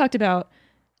 You talked about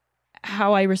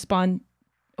how I respond,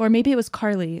 or maybe it was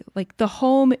Carly, like the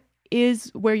home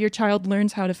is where your child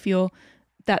learns how to feel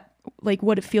that, like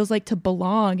what it feels like to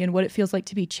belong and what it feels like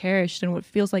to be cherished and what it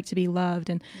feels like to be loved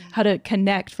and how to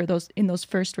connect in those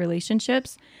first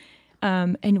relationships.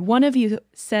 And one of you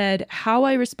said how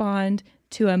I respond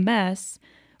to a mess,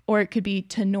 or it could be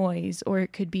to noise, or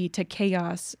it could be to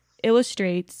chaos,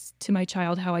 illustrates to my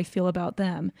child how I feel about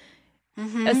them.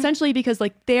 Mm-hmm. Essentially because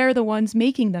like they're the ones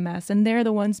making the mess and they're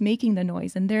the ones making the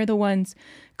noise and they're the ones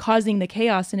causing the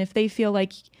chaos. And if they feel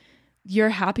like your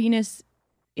happiness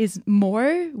is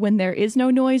more when there is no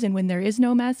noise and when there is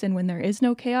no mess and when there is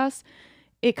no chaos,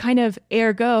 it kind of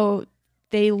ergo,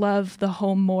 they love the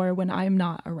home more when I'm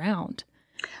not around.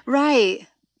 Right.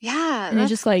 Yeah. And it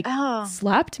just like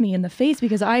slapped me in the face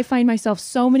because I find myself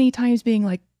so many times being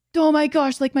like, oh my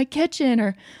gosh, like my kitchen,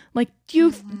 or like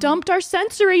you've dumped our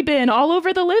sensory bin all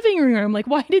over the living room. Like,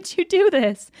 why did you do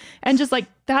this? And just like,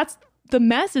 that's the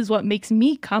mess is what makes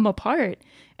me come apart.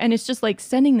 And it's just like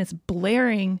sending this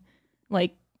blaring,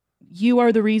 like, you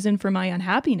are the reason for my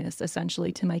unhappiness,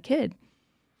 essentially, to my kid.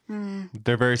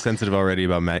 They're very sensitive already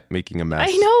about making a mess.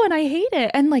 I know, and I hate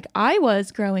it. And like I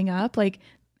was growing up, like,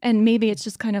 and maybe it's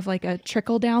just kind of like a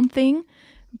trickle down thing,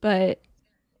 but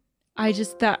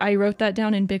I wrote that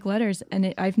down in big letters,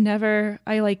 and I'm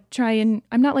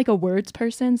not like a words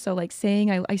person. So like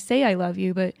saying, I say I love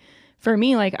you, but for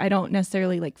me, like, I don't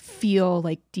necessarily like feel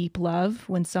like deep love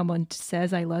when someone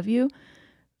says I love you,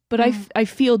 but I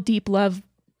feel deep love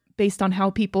based on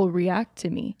how people react to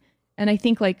me. And I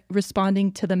think like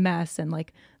responding to the mess and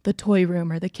like the toy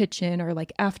room or the kitchen or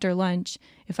like after lunch,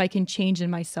 if I can change in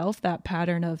myself that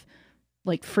pattern of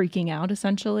like freaking out,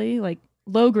 essentially like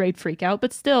low grade freak out,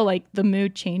 but still like the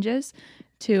mood changes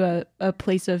to a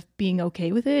place of being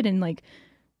okay with it and like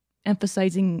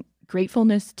emphasizing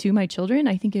gratefulness to my children,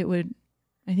 I think it would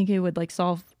like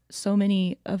solve so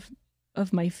many of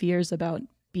my fears about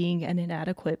being an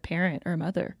inadequate parent or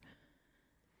mother.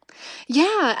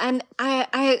 Yeah. And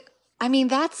I mean,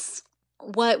 that's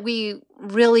what we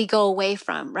really go away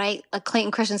from, right? Like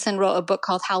Clayton Christensen wrote a book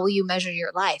called How Will You Measure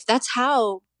Your Life? That's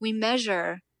how we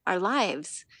measure our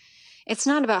lives. It's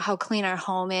not about how clean our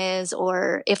home is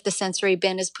or if the sensory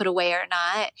bin is put away or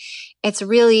not. It's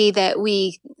really that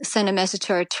we send a message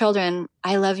to our children,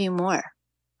 I love you more.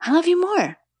 I love you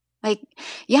more. Like,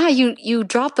 yeah, you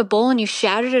dropped the bowl and you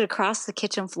shattered it across the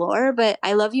kitchen floor, but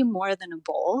I love you more than a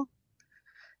bowl.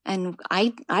 And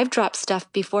I've dropped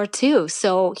stuff before too.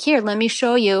 So here, let me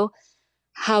show you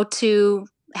how to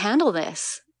handle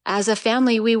this. As a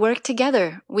family, we work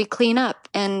together, we clean up,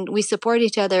 and we support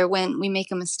each other when we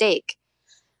make a mistake.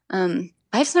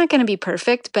 Life's not going to be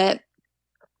perfect, but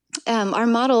our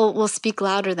model will speak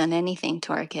louder than anything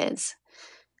to our kids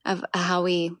of how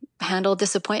we handle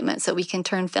disappointment, so we can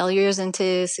turn failures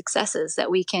into successes,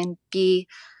 that we can be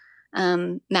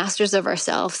masters of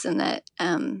ourselves, and that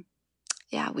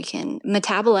we can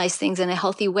metabolize things in a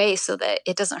healthy way so that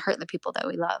it doesn't hurt the people that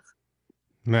we love.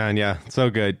 Man, yeah, so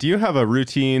good. Do you have a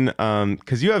routine?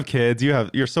 Because you have kids,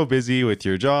 you're so busy with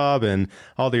your job and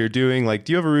all that you're doing. Like,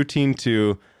 do you have a routine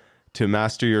to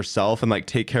master yourself and like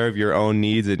take care of your own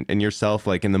needs and yourself,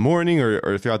 like in the morning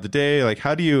or throughout the day? Like,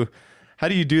 how do you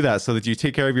do that so that you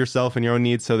take care of yourself and your own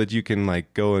needs so that you can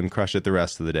like go and crush it the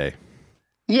rest of the day?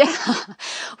 Yeah,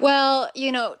 well,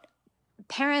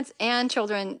 parents and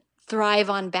children thrive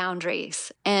on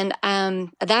boundaries, and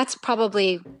that's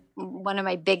probably one of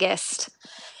my biggest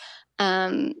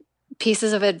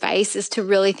pieces of advice, is to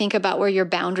really think about where your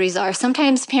boundaries are.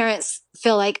 Sometimes parents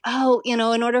feel like, in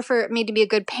order for me to be a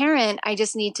good parent, I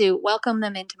just need to welcome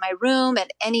them into my room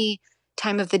at any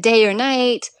time of the day or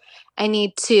night. I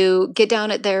need to get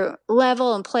down at their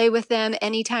level and play with them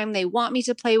anytime they want me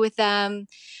to play with them.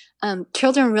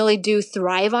 Children really do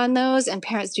thrive on those, and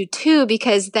parents do too,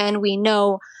 because then we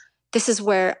know this is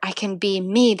where I can be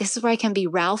me. This is where I can be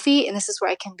Ralphie, and this is where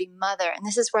I can be mother, and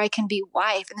this is where I can be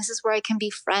wife, and this is where I can be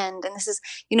friend. And this is,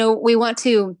 we want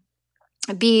to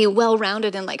be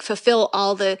well-rounded and like fulfill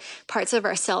all the parts of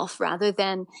ourself rather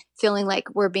than feeling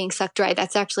like we're being sucked dry.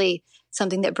 That's actually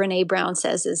something that Brene Brown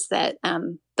says, is that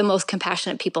the most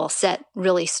compassionate people set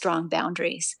really strong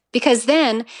boundaries, because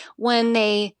then when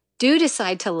they do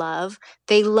decide to love,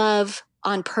 they love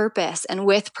on purpose and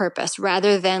with purpose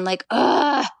rather than like,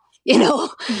 like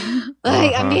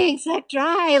I'm being sucked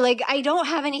dry. Like I don't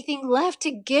have anything left to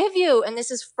give you. And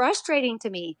this is frustrating to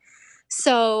me.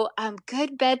 So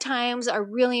good bedtimes are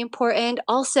really important.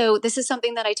 Also, this is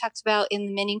something that I talked about in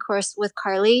the mini course with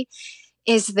Carly,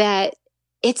 is that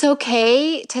it's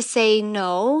okay to say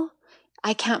no.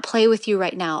 I can't play with you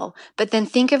right now. But then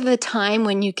think of the time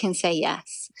when you can say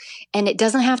yes. And it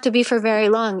doesn't have to be for very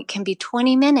long. It can be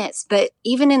 20 minutes. But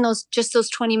even in those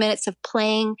 20 minutes of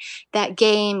playing that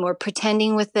game or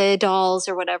pretending with the dolls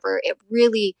or whatever, it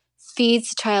really feeds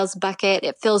the child's bucket.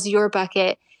 It fills your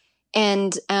bucket.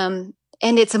 And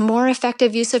it's a more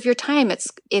effective use of your time.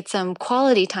 It's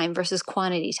quality time versus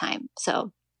quantity time.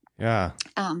 So yeah.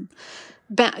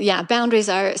 Boundaries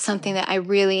are something that I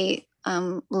really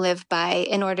live by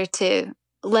in order to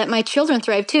let my children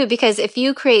thrive too. Because if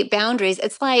you create boundaries,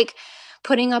 it's like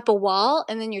putting up a wall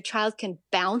and then your child can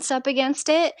bounce up against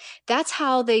it. That's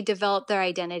how they develop their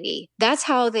identity. That's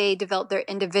how they develop their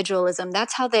individualism.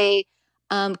 That's how they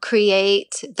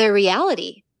create their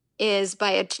reality, is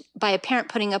by a parent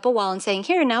putting up a wall and saying,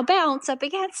 here, now bounce up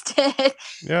against it.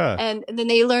 Yeah. And then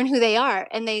they learn who they are,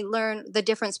 and they learn the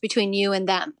difference between you and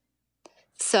them.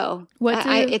 So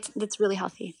it's really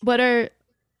healthy. What are,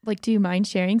 do you mind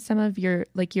sharing some of your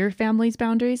family's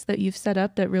boundaries that you've set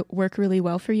up that work really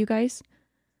well for you guys?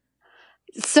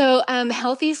 So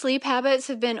healthy sleep habits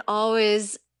have been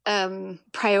always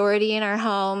priority in our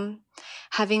home.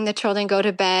 Having the children go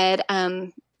to bed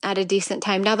at a decent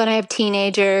time. Now that I have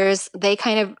teenagers, they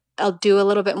kind of do a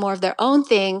little bit more of their own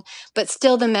thing, but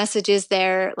still the message is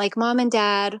there. Like, mom and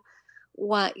dad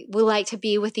we like to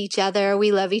be with each other.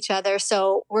 We love each other.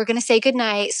 So we're going to say good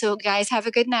night. So guys, have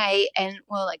a good night. And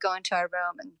we'll go into our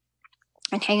room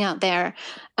and hang out there.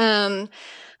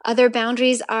 Other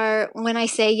boundaries are when I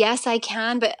say, yes, I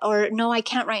can, or no, I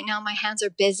can't right now. My hands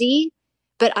are busy,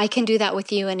 but I can do that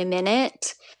with you in a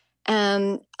minute.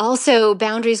 Also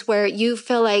boundaries where you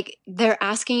feel like they're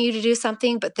asking you to do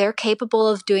something, but they're capable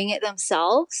of doing it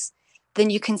themselves. Then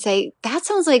you can say, that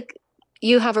sounds like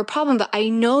you have a problem, but I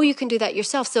know you can do that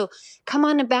yourself. So come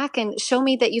on back and show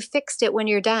me that you fixed it when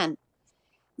you're done.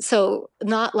 So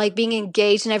not like being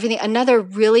engaged in everything. Another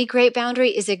really great boundary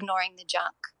is ignoring the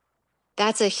junk.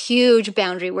 That's a huge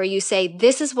boundary where you say,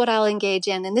 this is what I'll engage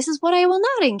in, and this is what I will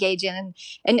not engage in.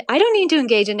 And I don't need to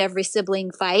engage in every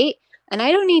sibling fight. And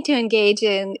I don't need to engage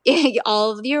in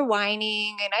all of your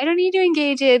whining. And I don't need to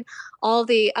engage in all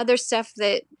the other stuff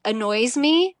that annoys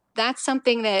me. That's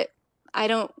something that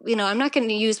I'm not going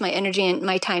to use my energy and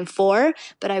my time for,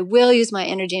 but I will use my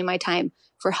energy and my time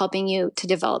for helping you to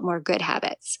develop more good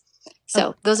habits.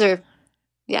 So those are,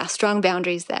 strong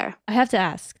boundaries there. I have to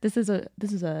ask, this is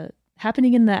a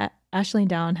happening in the Ashley and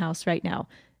Down house right now.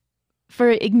 For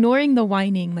ignoring the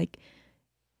whining, like,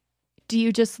 do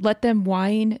you just let them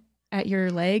whine at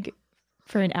your leg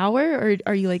for an hour, or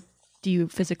are you like, do you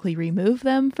physically remove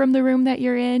them from the room that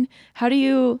you're in? How do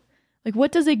you, like,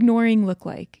 what does ignoring look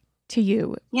like to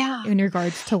you in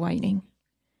regards to whining?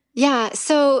 Yeah.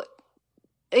 So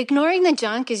ignoring the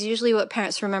junk is usually what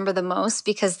parents remember the most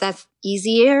because that's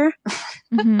easier.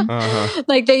 Mm-hmm. Uh-huh.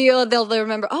 Like they'll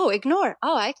remember, ignore.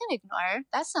 Oh, I can ignore.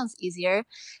 That sounds easier.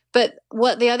 But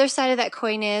what the other side of that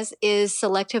coin is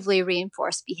selectively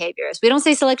reinforced behaviors. We don't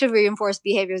say selectively reinforced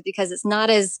behaviors because it's not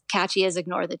as catchy as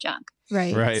ignore the junk.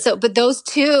 Right. So, but those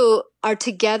two are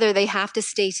together. They have to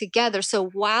stay together. So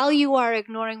while you are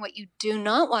ignoring what you do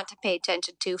not want to pay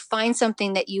attention to, find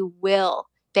something that you will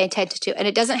pay attention to. And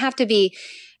it doesn't have to be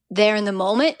there in the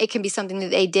moment. It can be something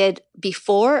that they did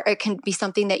before, or it can be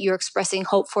something that you're expressing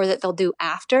hope for that they'll do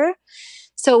after.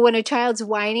 So when a child's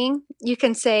whining, you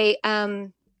can say,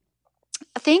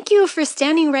 thank you for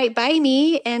standing right by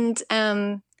me and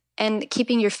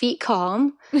keeping your feet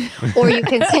calm. Or you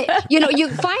can say, you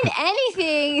find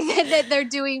anything that they're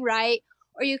doing right.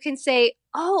 Or you can say,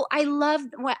 oh, I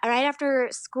loved right after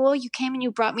school, you came and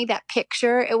you brought me that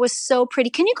picture. It was so pretty.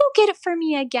 Can you go get it for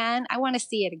me again? I want to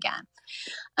see it again.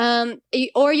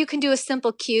 Or you can do a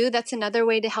simple cue. That's another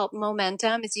way to help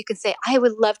momentum is you can say, I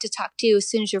would love to talk to you as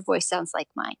soon as your voice sounds like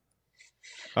mine.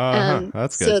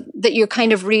 That's good. So that you're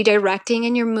kind of redirecting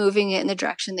and you're moving it in the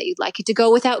direction that you'd like it to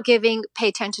go without pay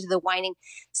attention to the whining.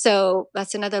 So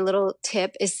that's another little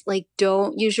tip is like,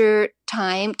 don't use your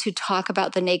time to talk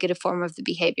about the negative form of the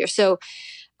behavior. So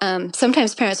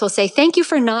sometimes parents will say, thank you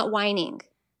for not whining.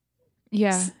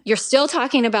 Yeah. You're still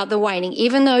talking about the whining,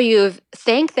 even though you've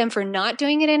thanked them for not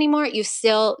doing it anymore.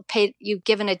 You've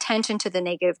given attention to the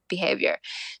negative behavior.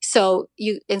 So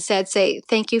you instead say,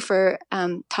 thank you for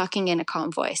talking in a calm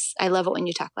voice. I love it when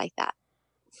you talk like that.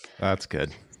 That's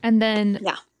good. And then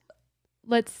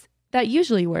that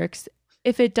usually works.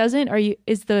 If it doesn't,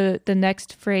 is the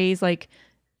next phrase like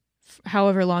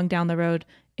however long down the road,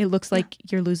 it looks like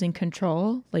you're losing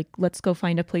control. Like, let's go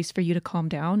find a place for you to calm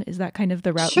down. Is that kind of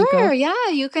the route you go? Sure. Yeah.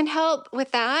 You can help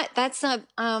with that. That's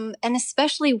and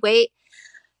especially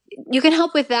you can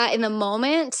help with that in the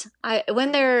moment.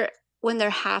 When they're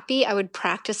happy, I would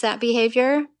practice that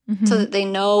behavior so that they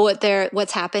know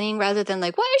what's happening rather than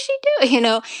like, what is she doing?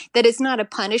 That it's not a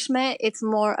punishment. It's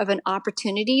more of an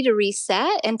opportunity to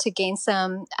reset and to gain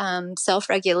some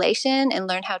self-regulation and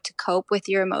learn how to cope with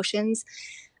your emotions.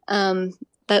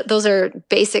 Those are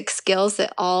basic skills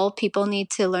that all people need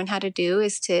to learn how to do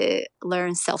is to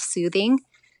learn self-soothing.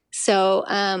 So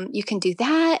you can do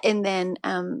that and then,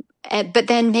 but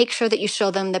then make sure that you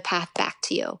show them the path back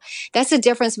to you. That's the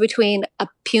difference between a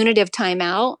punitive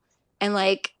timeout and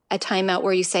like a timeout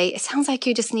where you say, it sounds like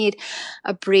you just need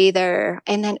a breather.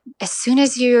 And then as soon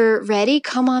as you're ready,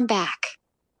 come on back.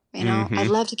 I'd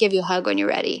love to give you a hug when you're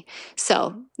ready.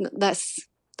 So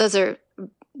those are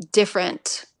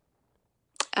different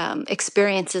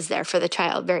experiences there for the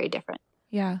child, very different.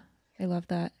 Yeah, I love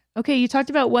that. Okay, you talked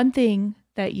about one thing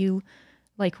that you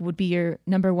like would be your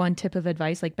number one tip of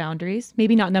advice, like boundaries.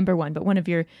 Maybe not number one, but one of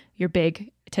your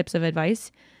big tips of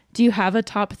advice. Do you have a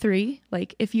top three?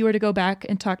 Like if you were to go back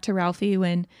and talk to Ralphie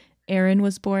when Aaron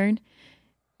was born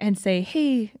and say,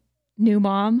 hey, new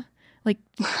mom, like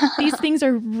these things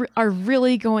are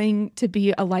really going to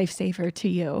be a lifesaver to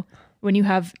you when you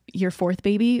have your fourth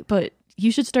baby, but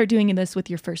you should start doing this with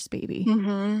your first baby.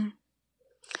 Mm-hmm.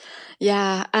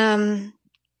 Yeah.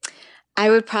 I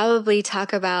would probably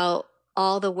talk about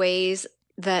all the ways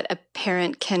that a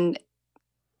parent can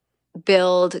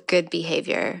build good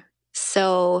behavior.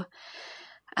 So,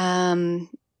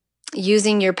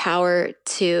 using your power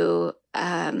to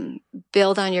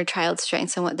build on your child's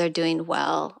strengths and what they're doing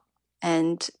well,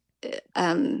 and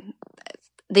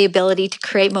the ability to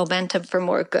create momentum for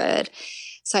more good.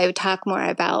 So I would talk more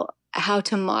about how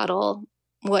to model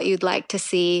what you'd like to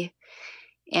see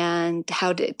and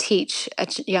how to teach a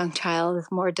young child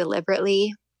more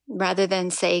deliberately rather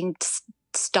than saying,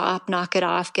 stop, knock it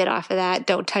off, get off of that,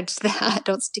 don't touch that,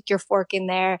 don't stick your fork in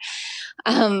there.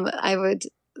 I would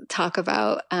talk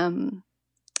about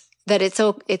that it's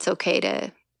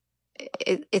okay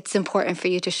it's important for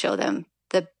you to show them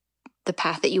the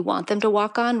path that you want them to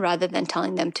walk on rather than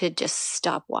telling them to just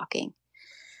stop walking.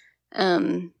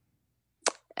 That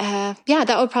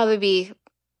would probably be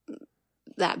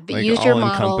that. Like use your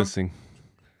model. all-encompassing.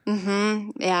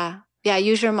 Yeah. yeah,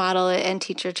 use your model and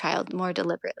teach your child more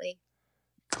deliberately.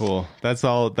 Cool. That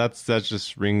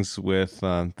just rings with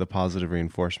the positive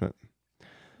reinforcement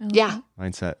Yeah.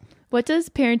 mindset. What does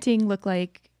parenting look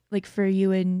like for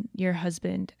you and your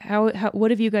husband? How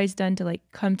what have you guys done to like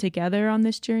come together on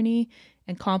this journey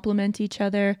and complement each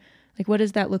other? Like, what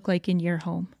does that look like in your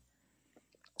home?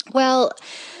 Well,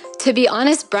 to be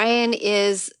honest, Brian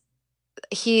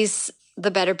he's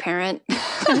the better parent.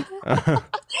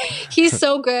 He's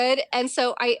so good. And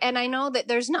so I know that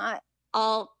there's not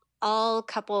all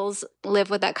couples live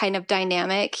with that kind of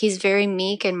dynamic. He's very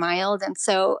meek and mild. And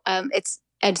so it's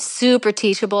super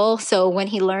teachable. So when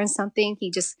he learns something,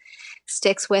 he just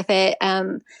sticks with it.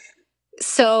 But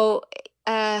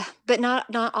not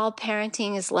all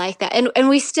parenting is like that. And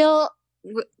we still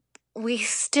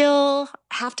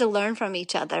have to learn from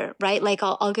each other, right? Like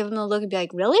I'll give him a look and be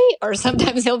like, really? Or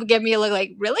sometimes he'll give me a look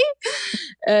like, really?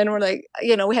 And we're like,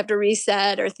 we have to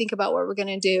reset or think about what we're going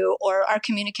to do, or our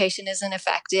communication isn't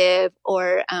effective,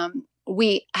 or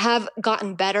we have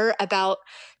gotten better about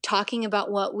talking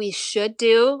about what we should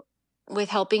do with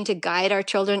helping to guide our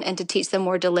children and to teach them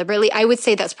more deliberately. I would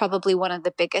say that's probably one of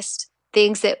the biggest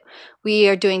things that we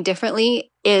are doing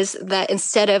differently, is that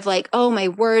instead of like, oh my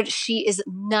word, she is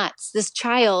nuts, this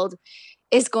child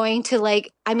is going to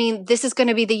this is going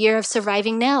to be the year of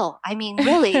surviving Nell. I mean,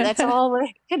 really, that's all we're,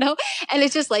 and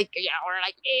it's just like, yeah, we're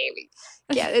like, hey,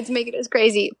 it's making us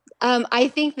crazy. I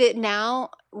think that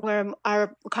now where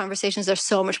our conversations are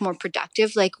so much more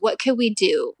productive, like what could we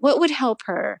do? What would help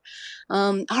her?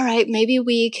 All right, maybe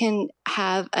we can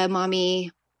have a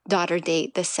mommy daughter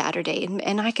date this Saturday,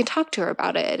 and I can talk to her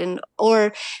about it.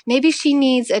 Or maybe she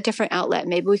needs a different outlet.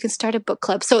 Maybe we can start a book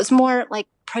club. So it's more like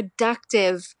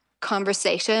productive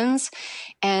conversations,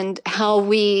 and how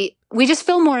we just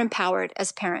feel more empowered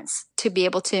as parents to be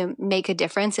able to make a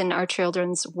difference in our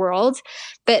children's world.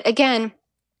 But again,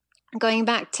 going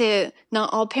back to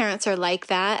not all parents are like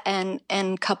that,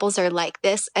 and couples are like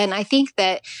this. And I think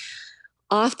that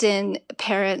often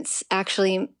parents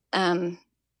actually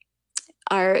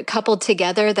are coupled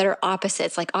together that are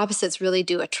opposites. Like opposites really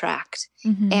do attract.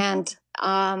 Mm-hmm.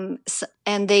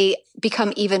 And they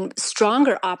become even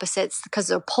stronger opposites because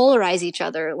they'll polarize each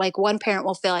other. Like one parent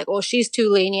will feel like, oh, she's too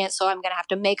lenient, so I'm going to have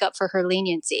to make up for her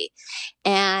leniency.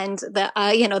 And the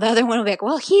other one will be like,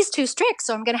 well, he's too strict,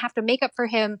 so I'm going to have to make up for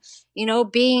him,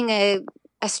 being a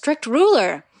strict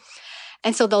ruler.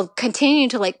 And so they'll continue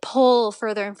to like pull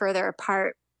further and further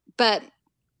apart. But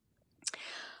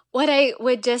what I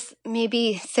would just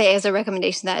maybe say as a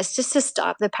recommendation, that is just to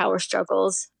stop the power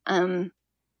struggles,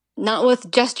 not with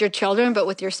just your children, but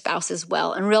with your spouse as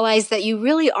well, and realize that you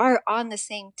really are on the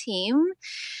same team.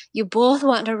 You both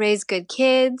want to raise good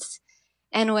kids.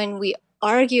 And when we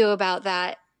argue about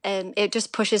that, and it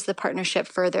just pushes the partnership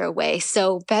further away.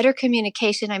 So better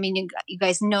communication. I mean, you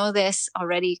guys know this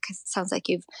already because it sounds like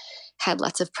you've had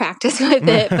lots of practice with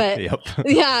it, but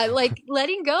yeah, like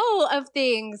letting go of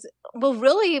things will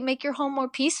really make your home more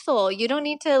peaceful. You don't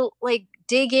need to like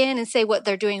dig in and say what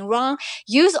they're doing wrong.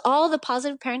 Use all the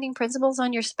positive parenting principles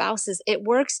on your spouses. It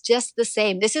works just the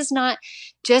same. This is not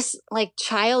just like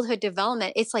childhood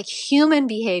development. It's like human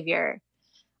behavior.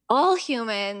 All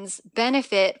humans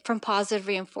benefit from positive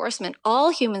reinforcement. All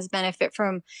humans benefit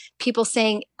from people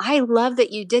saying, I love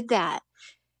that you did that.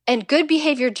 And good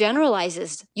behavior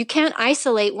generalizes. You can't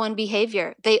isolate one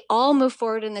behavior. They all move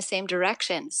forward in the same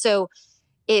direction. So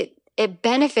it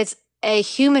benefits a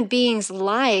human being's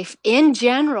life in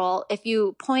general if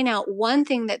you point out one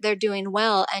thing that they're doing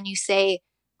well and you say,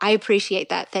 I appreciate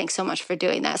that. Thanks so much for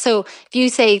doing that. So if you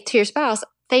say to your spouse,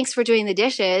 thanks for doing the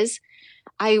dishes,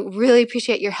 I really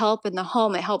appreciate your help in the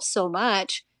home. It helps so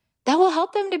much. That will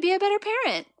help them to be a better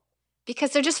parent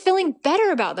because they're just feeling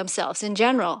better about themselves in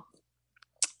general.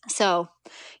 So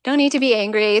don't need to be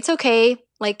angry. It's okay.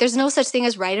 Like there's no such thing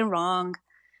as right and wrong.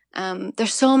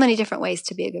 There's so many different ways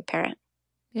to be a good parent.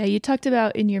 Yeah, you talked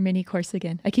about in your mini course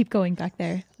again. I keep going back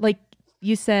there. Like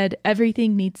you said,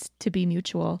 everything needs to be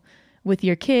mutual with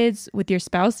your kids, with your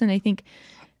spouse. And I think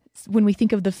when we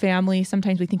think of the family,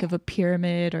 sometimes we think of a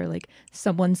pyramid or like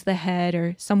someone's the head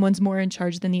or someone's more in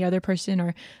charge than the other person,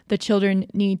 or the children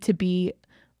need to be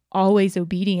always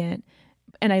obedient.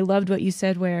 And I loved what you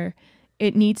said where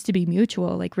it needs to be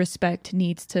mutual, like respect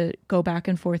needs to go back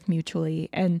and forth mutually,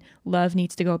 and love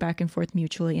needs to go back and forth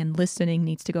mutually, and listening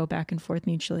needs to go back and forth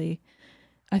mutually.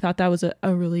 I thought that was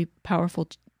a really powerful,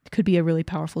 could be a really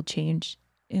powerful change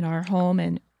in our home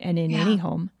and in any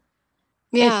home.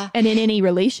 Yeah. And in any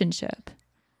relationship.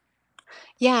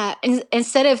 Yeah. And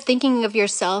instead of thinking of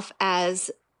yourself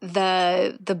as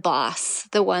the boss,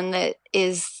 the one that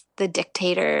is the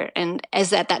dictator and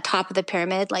is at that top of the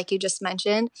pyramid, like you just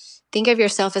mentioned. Think of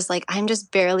yourself as like, I'm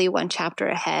just barely one chapter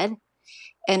ahead.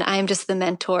 And I'm just the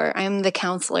mentor. I'm the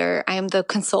counselor. I am the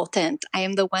consultant. I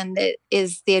am the one that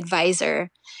is the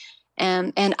advisor.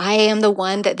 And I am the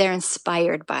one that they're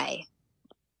inspired by,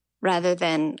 rather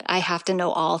than I have to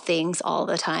know all things all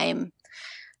the time.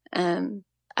 And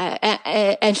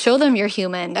show them you're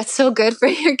human. That's so good for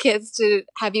your kids to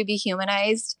have you be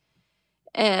humanized.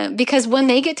 Because when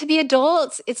they get to be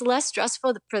adults, it's less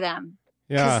stressful for them.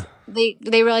 Yeah.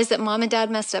 They realize that mom and dad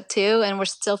messed up too, and we're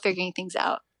still figuring things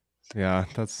out. Yeah,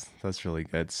 that's really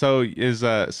good. So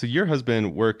so your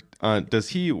husband does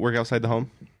he work outside the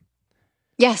home?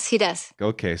 Yes, he does.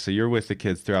 Okay, so you're with the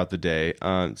kids throughout the day.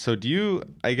 So do you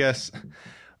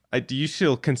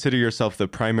still consider yourself the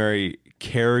primary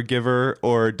caregiver,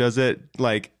 or does it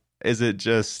is it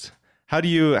just how do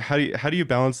you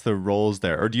balance the roles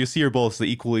there, or do you see you're both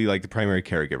equally like the primary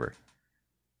caregiver?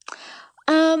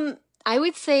 I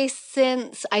would say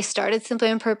since I started Simply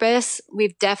on Purpose,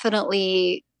 we've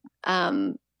definitely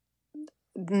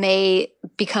may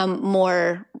become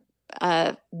more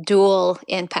dual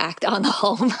impact on the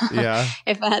home. Yeah.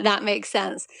 If that makes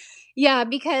sense. Yeah,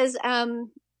 because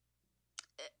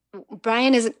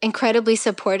Brian is incredibly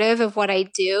supportive of what I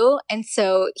do. And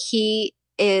so he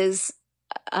is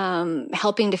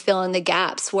helping to fill in the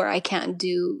gaps where I can't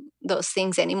do those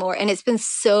things anymore. And it's been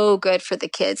so good for the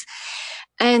kids.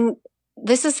 And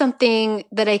this is something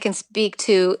that I can speak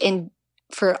to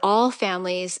for all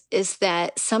families, is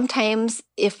that sometimes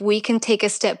if we can take a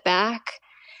step back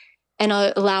and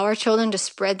allow our children to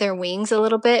spread their wings a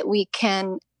little bit, we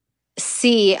can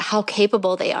see how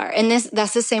capable they are. And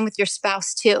that's the same with your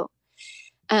spouse too.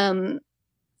 I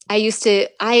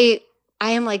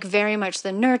am like very much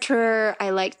the nurturer. I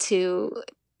like to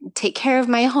take care of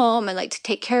my home. I like to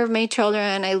take care of my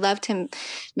children. I love to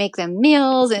make them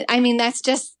meals. And I mean, that's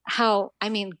just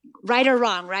right or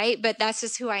wrong, right? But that's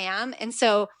just who I am. And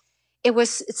so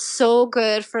it's so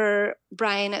good for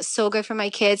Brian. It's so good for my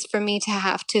kids for me to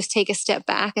have to take a step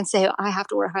back and say, I have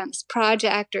to work on this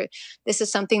project, or this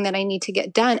is something that I need to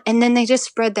get done. And then they just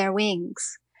spread their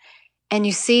wings. And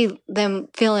you see them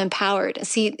feel empowered,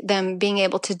 see them being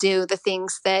able to do the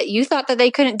things that you thought that they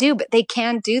couldn't do, but they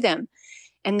can do them.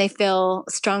 And they feel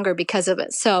stronger because of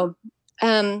it. So,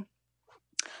 yeah.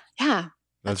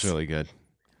 That's really good.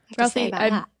 Ralphie,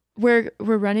 we're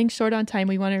running short on time.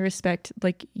 We want to respect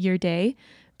your day,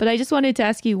 but I just wanted to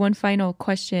ask you one final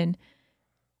question.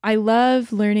 I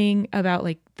love learning about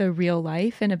the real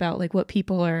life and about what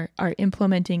people are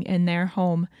implementing in their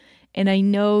home. And I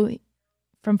know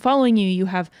from following you, you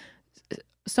have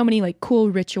so many cool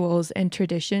rituals and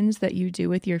traditions that you do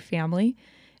with your family.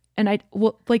 And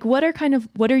what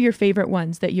are your favorite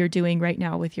ones that you're doing right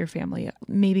now with your family?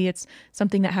 Maybe it's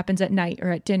something that happens at night or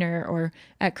at dinner or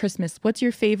at Christmas. What's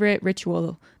your favorite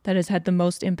ritual that has had the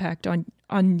most impact on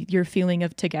your feeling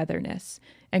of togetherness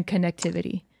and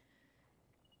connectivity?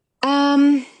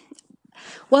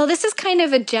 Well, this is kind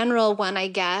of a general one, I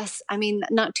guess. I mean,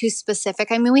 not too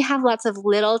specific. I mean, we have lots of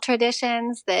little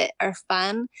traditions that are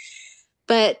fun,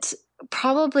 but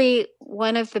probably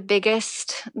one of the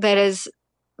biggest that has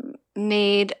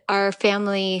made our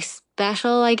family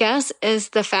special, I guess, is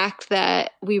the fact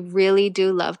that we really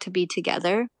do love to be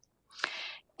together,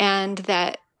 and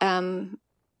that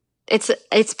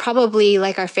it's probably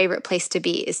our favorite place to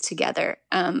be is together,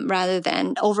 rather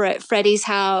than over at Freddie's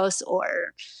house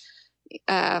or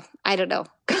I don't know,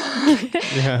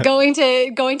 Yeah. going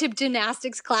to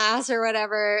gymnastics class or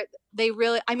whatever. They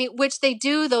really, which they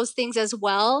do those things as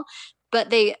well, but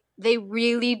they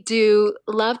really do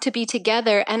love to be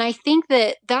together. And I think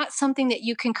that that's something that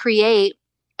you can create.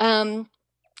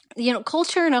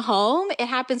 Culture in a home, it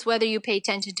happens whether you pay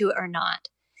attention to it or not.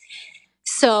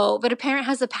 So, but a parent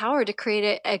has the power to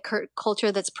create a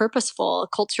culture that's purposeful, a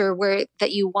culture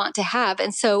that you want to have.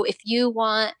 And so if you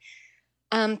want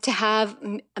to have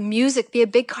music be a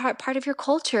big part of your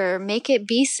culture, make it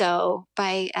be so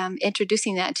by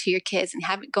introducing that to your kids and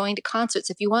have it going to concerts.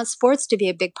 If you want sports to be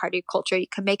a big part of your culture, you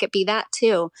can make it be that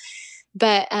too.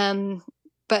 But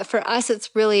for us, it's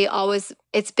really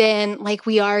it's been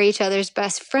we are each other's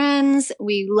best friends.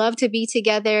 We love to be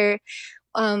together.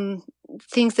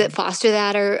 Things that foster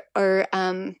that are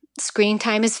screen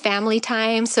time is family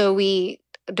time. So we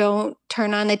don't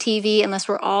turn on the TV unless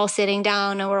we're all sitting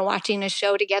down and we're watching a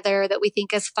show together that we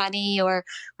think is funny, or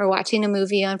we're watching a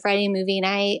movie on Friday movie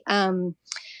night.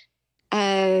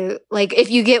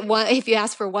 If you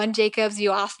ask for one Jacobs,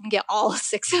 you often get all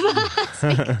 6 of us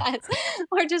because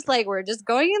we're just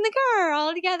going in the car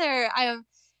all together.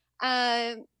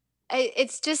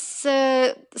 It's just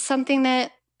something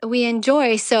that we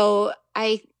enjoy. So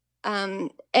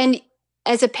and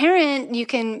as a parent, you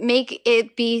can make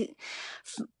it be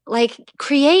like,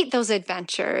 create those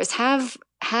adventures, have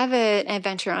an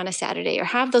adventure on a Saturday, or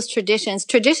have those traditions.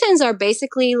 Traditions are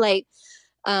basically like,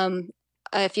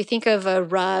 if you think of a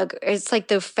rug, it's like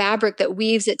the fabric that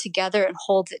weaves it together and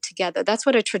holds it together. That's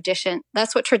what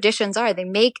traditions are. They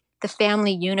make the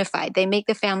family unified. They make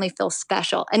the family feel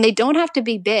special, and they don't have to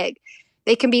be big.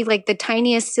 They can be like the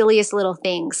tiniest, silliest little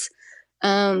things.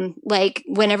 Like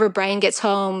whenever Brian gets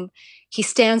home, he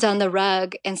stands on the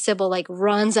rug and Sybil like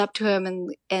runs up to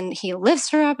him and he lifts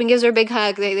her up and gives her a big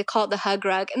hug. They call it the hug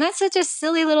rug. And that's such a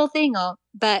silly little thing.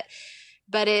 But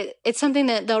it's something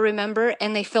that they'll remember,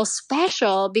 and they feel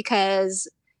special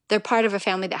because they're part of a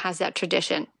family that has that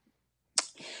tradition.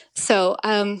 So,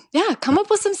 come up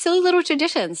with some silly little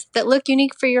traditions that look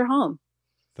unique for your home.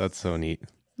 That's so neat.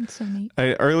 That's so neat.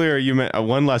 Earlier, you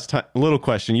one last little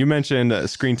question. You mentioned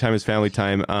screen time is family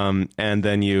time, and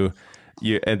then you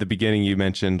at the beginning you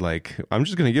mentioned like, I'm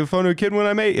just going to give a phone to a kid when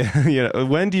I'm 8.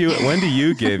 When do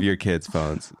you give your kids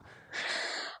phones?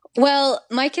 Well,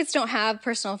 my kids don't have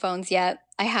personal phones yet.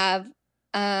 I have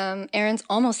Erin's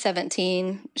almost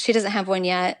 17. She doesn't have one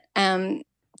yet.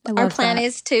 Our plan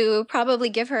is to probably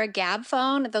give her a Gab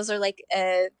phone. Those are like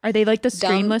are they like the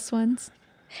screenless ones?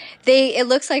 It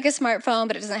looks like a smartphone,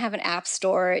 but it doesn't have an app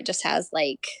store. It just has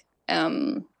like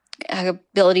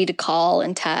ability to call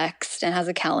and text, and has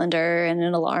a calendar and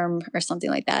an alarm or something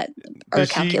like that, or a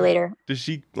calculator. Does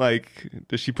she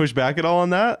push back at all on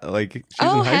that? Like, she's in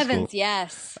high heavens, school.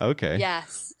 yes. Okay.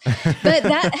 Yes. But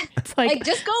that It's like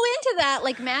just go into that,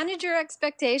 like, manage your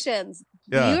expectations.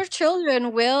 Yeah. Your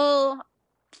children will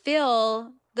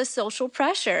feel the social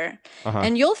pressure,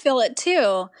 and you'll feel it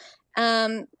too.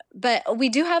 But we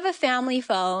do have a family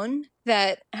phone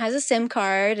that has a SIM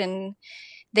card, and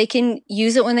they can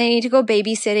use it when they need to go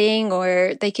babysitting,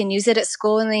 or they can use it at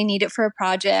school when they need it for a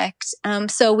project.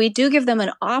 So we do give them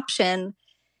an option,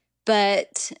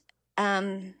 but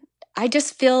I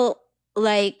just feel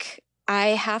like I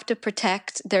have to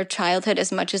protect their childhood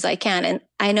as much as I can. And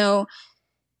I know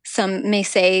some may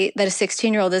say that a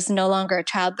 16-year-old is no longer a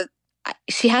child, but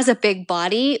she has a big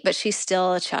body, but she's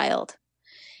still a child.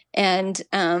 And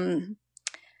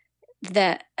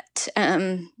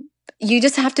you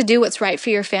just have to do what's right for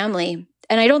your family.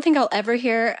 And I don't think I'll ever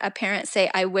hear a parent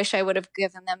say, I wish I would have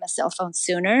given them a cell phone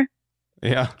sooner.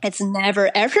 Yeah. It's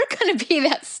never, ever going to be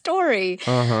that story.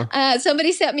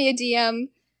 Somebody sent me a DM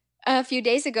a few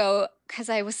days ago because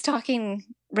I was talking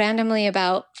randomly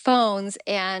about phones,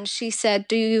 and she said,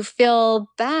 do you feel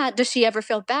bad? Does she ever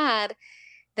feel bad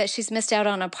that she's missed out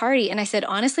on a party? And I said,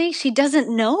 honestly, she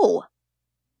doesn't know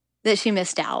that she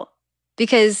missed out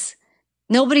because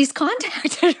nobody's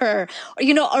contacted her,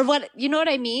 or what, you know what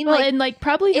I mean? Well, and like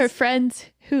probably her friends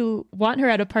who want her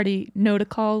at a party know to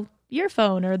call your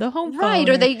phone or the home phone. Right.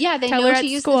 Or they tell know her to at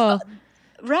use school.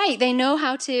 Right. They know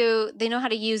how to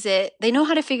use it. They know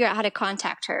how to figure out how to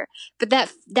contact her. But that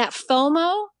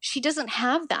FOMO, she doesn't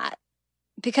have that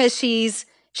because she's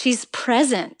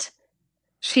present.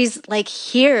 She's like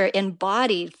here,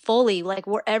 embodied fully, like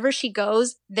wherever she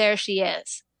goes, there she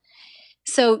is.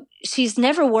 So she's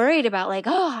never worried about like,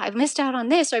 oh, I missed out on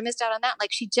this or I missed out on that. Like,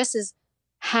 she just is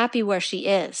happy where she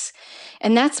is.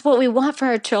 And that's what we want for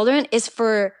our children, is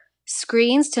for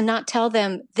screens to not tell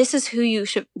them this is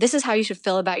how you should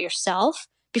feel about yourself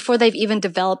before they've even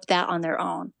developed that on their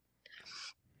own.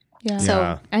 Yeah.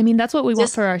 So I mean, that's what we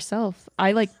want for ourselves.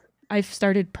 I've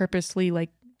started purposely, like,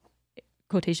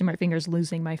 quotation mark fingers,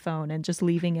 losing my phone and just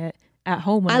leaving it at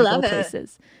home when I go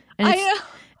places.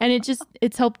 And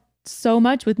it's helped so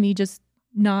much with me just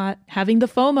not having the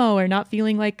FOMO or not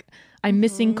feeling like I'm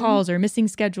missing calls or missing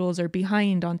schedules or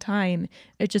behind on time.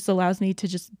 It just allows me to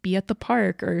just be at the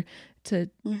park or to,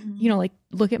 like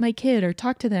look at my kid or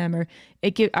talk to them, or I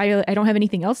don't have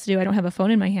anything else to do. I don't have a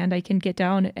phone in my hand. I can get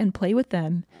down and play with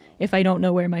them if I don't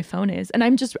know where my phone is. And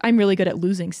I'm really good at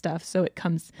losing stuff. So it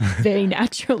comes very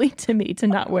naturally to me to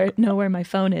not know where my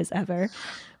phone is ever.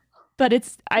 But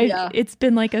it's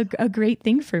been like a great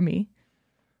thing for me.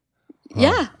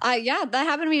 Yeah. That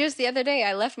happened to me just the other day.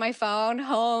 I left my phone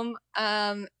home,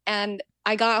 and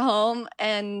I got home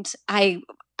and I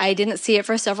didn't see it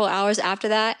for several hours after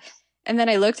that. And then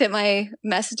I looked at my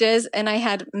messages and I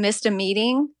had missed a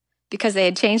meeting because they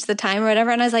had changed the time or whatever.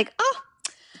 And I was like, oh,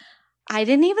 I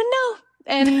didn't even know.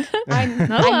 And I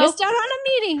missed out on a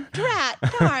meeting. Drat,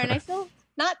 darn. I feel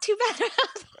not too bad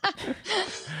about that.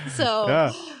 So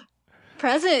yeah.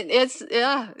 Present,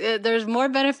 there's more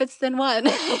benefits than one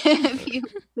if you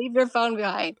leave your phone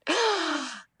behind.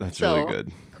 That's really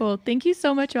good. Cool. Thank you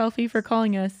so much, Ralphie, for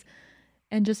calling us.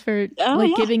 and just for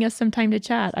giving us some time to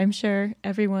chat. I'm sure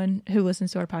everyone who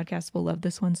listens to our podcast will love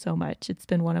this one so much. It's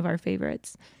been one of our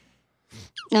favorites.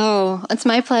 Oh, it's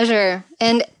my pleasure.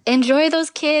 And enjoy those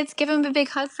kids. Give them a big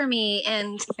hug for me.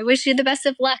 And I wish you the best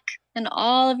of luck in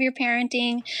all of your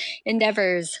parenting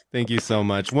endeavors. Thank you so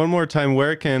much. One more time,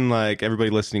 where can everybody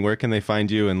listening, where can they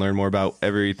find you and learn more about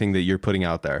everything that you're putting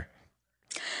out there?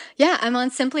 Yeah, I'm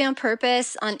on Simply on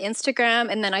Purpose on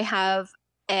Instagram. And then I have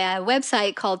a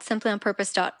website called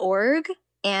simplyonpurpose.org.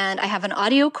 And I have an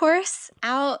audio course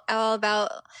out all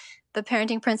about the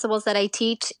parenting principles that I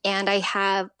teach, and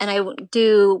I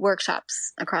do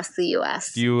workshops across the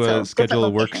U.S. Do you schedule a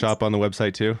workshop on the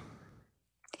website too?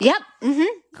 Yep. Mm-hmm.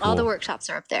 Cool. All the workshops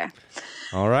are up there.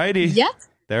 All righty. Yep.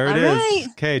 There it is.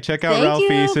 Okay, check out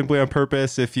Ralphie, Simply on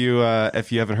Purpose. If you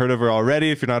haven't heard of her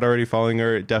already, if you're not already following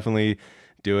her, definitely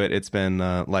do it. It's been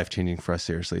life-changing for us,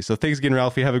 seriously. So thanks again,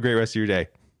 Ralphie. Have a great rest of your day.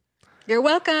 You're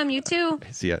welcome. You too.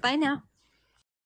 See ya. Bye now.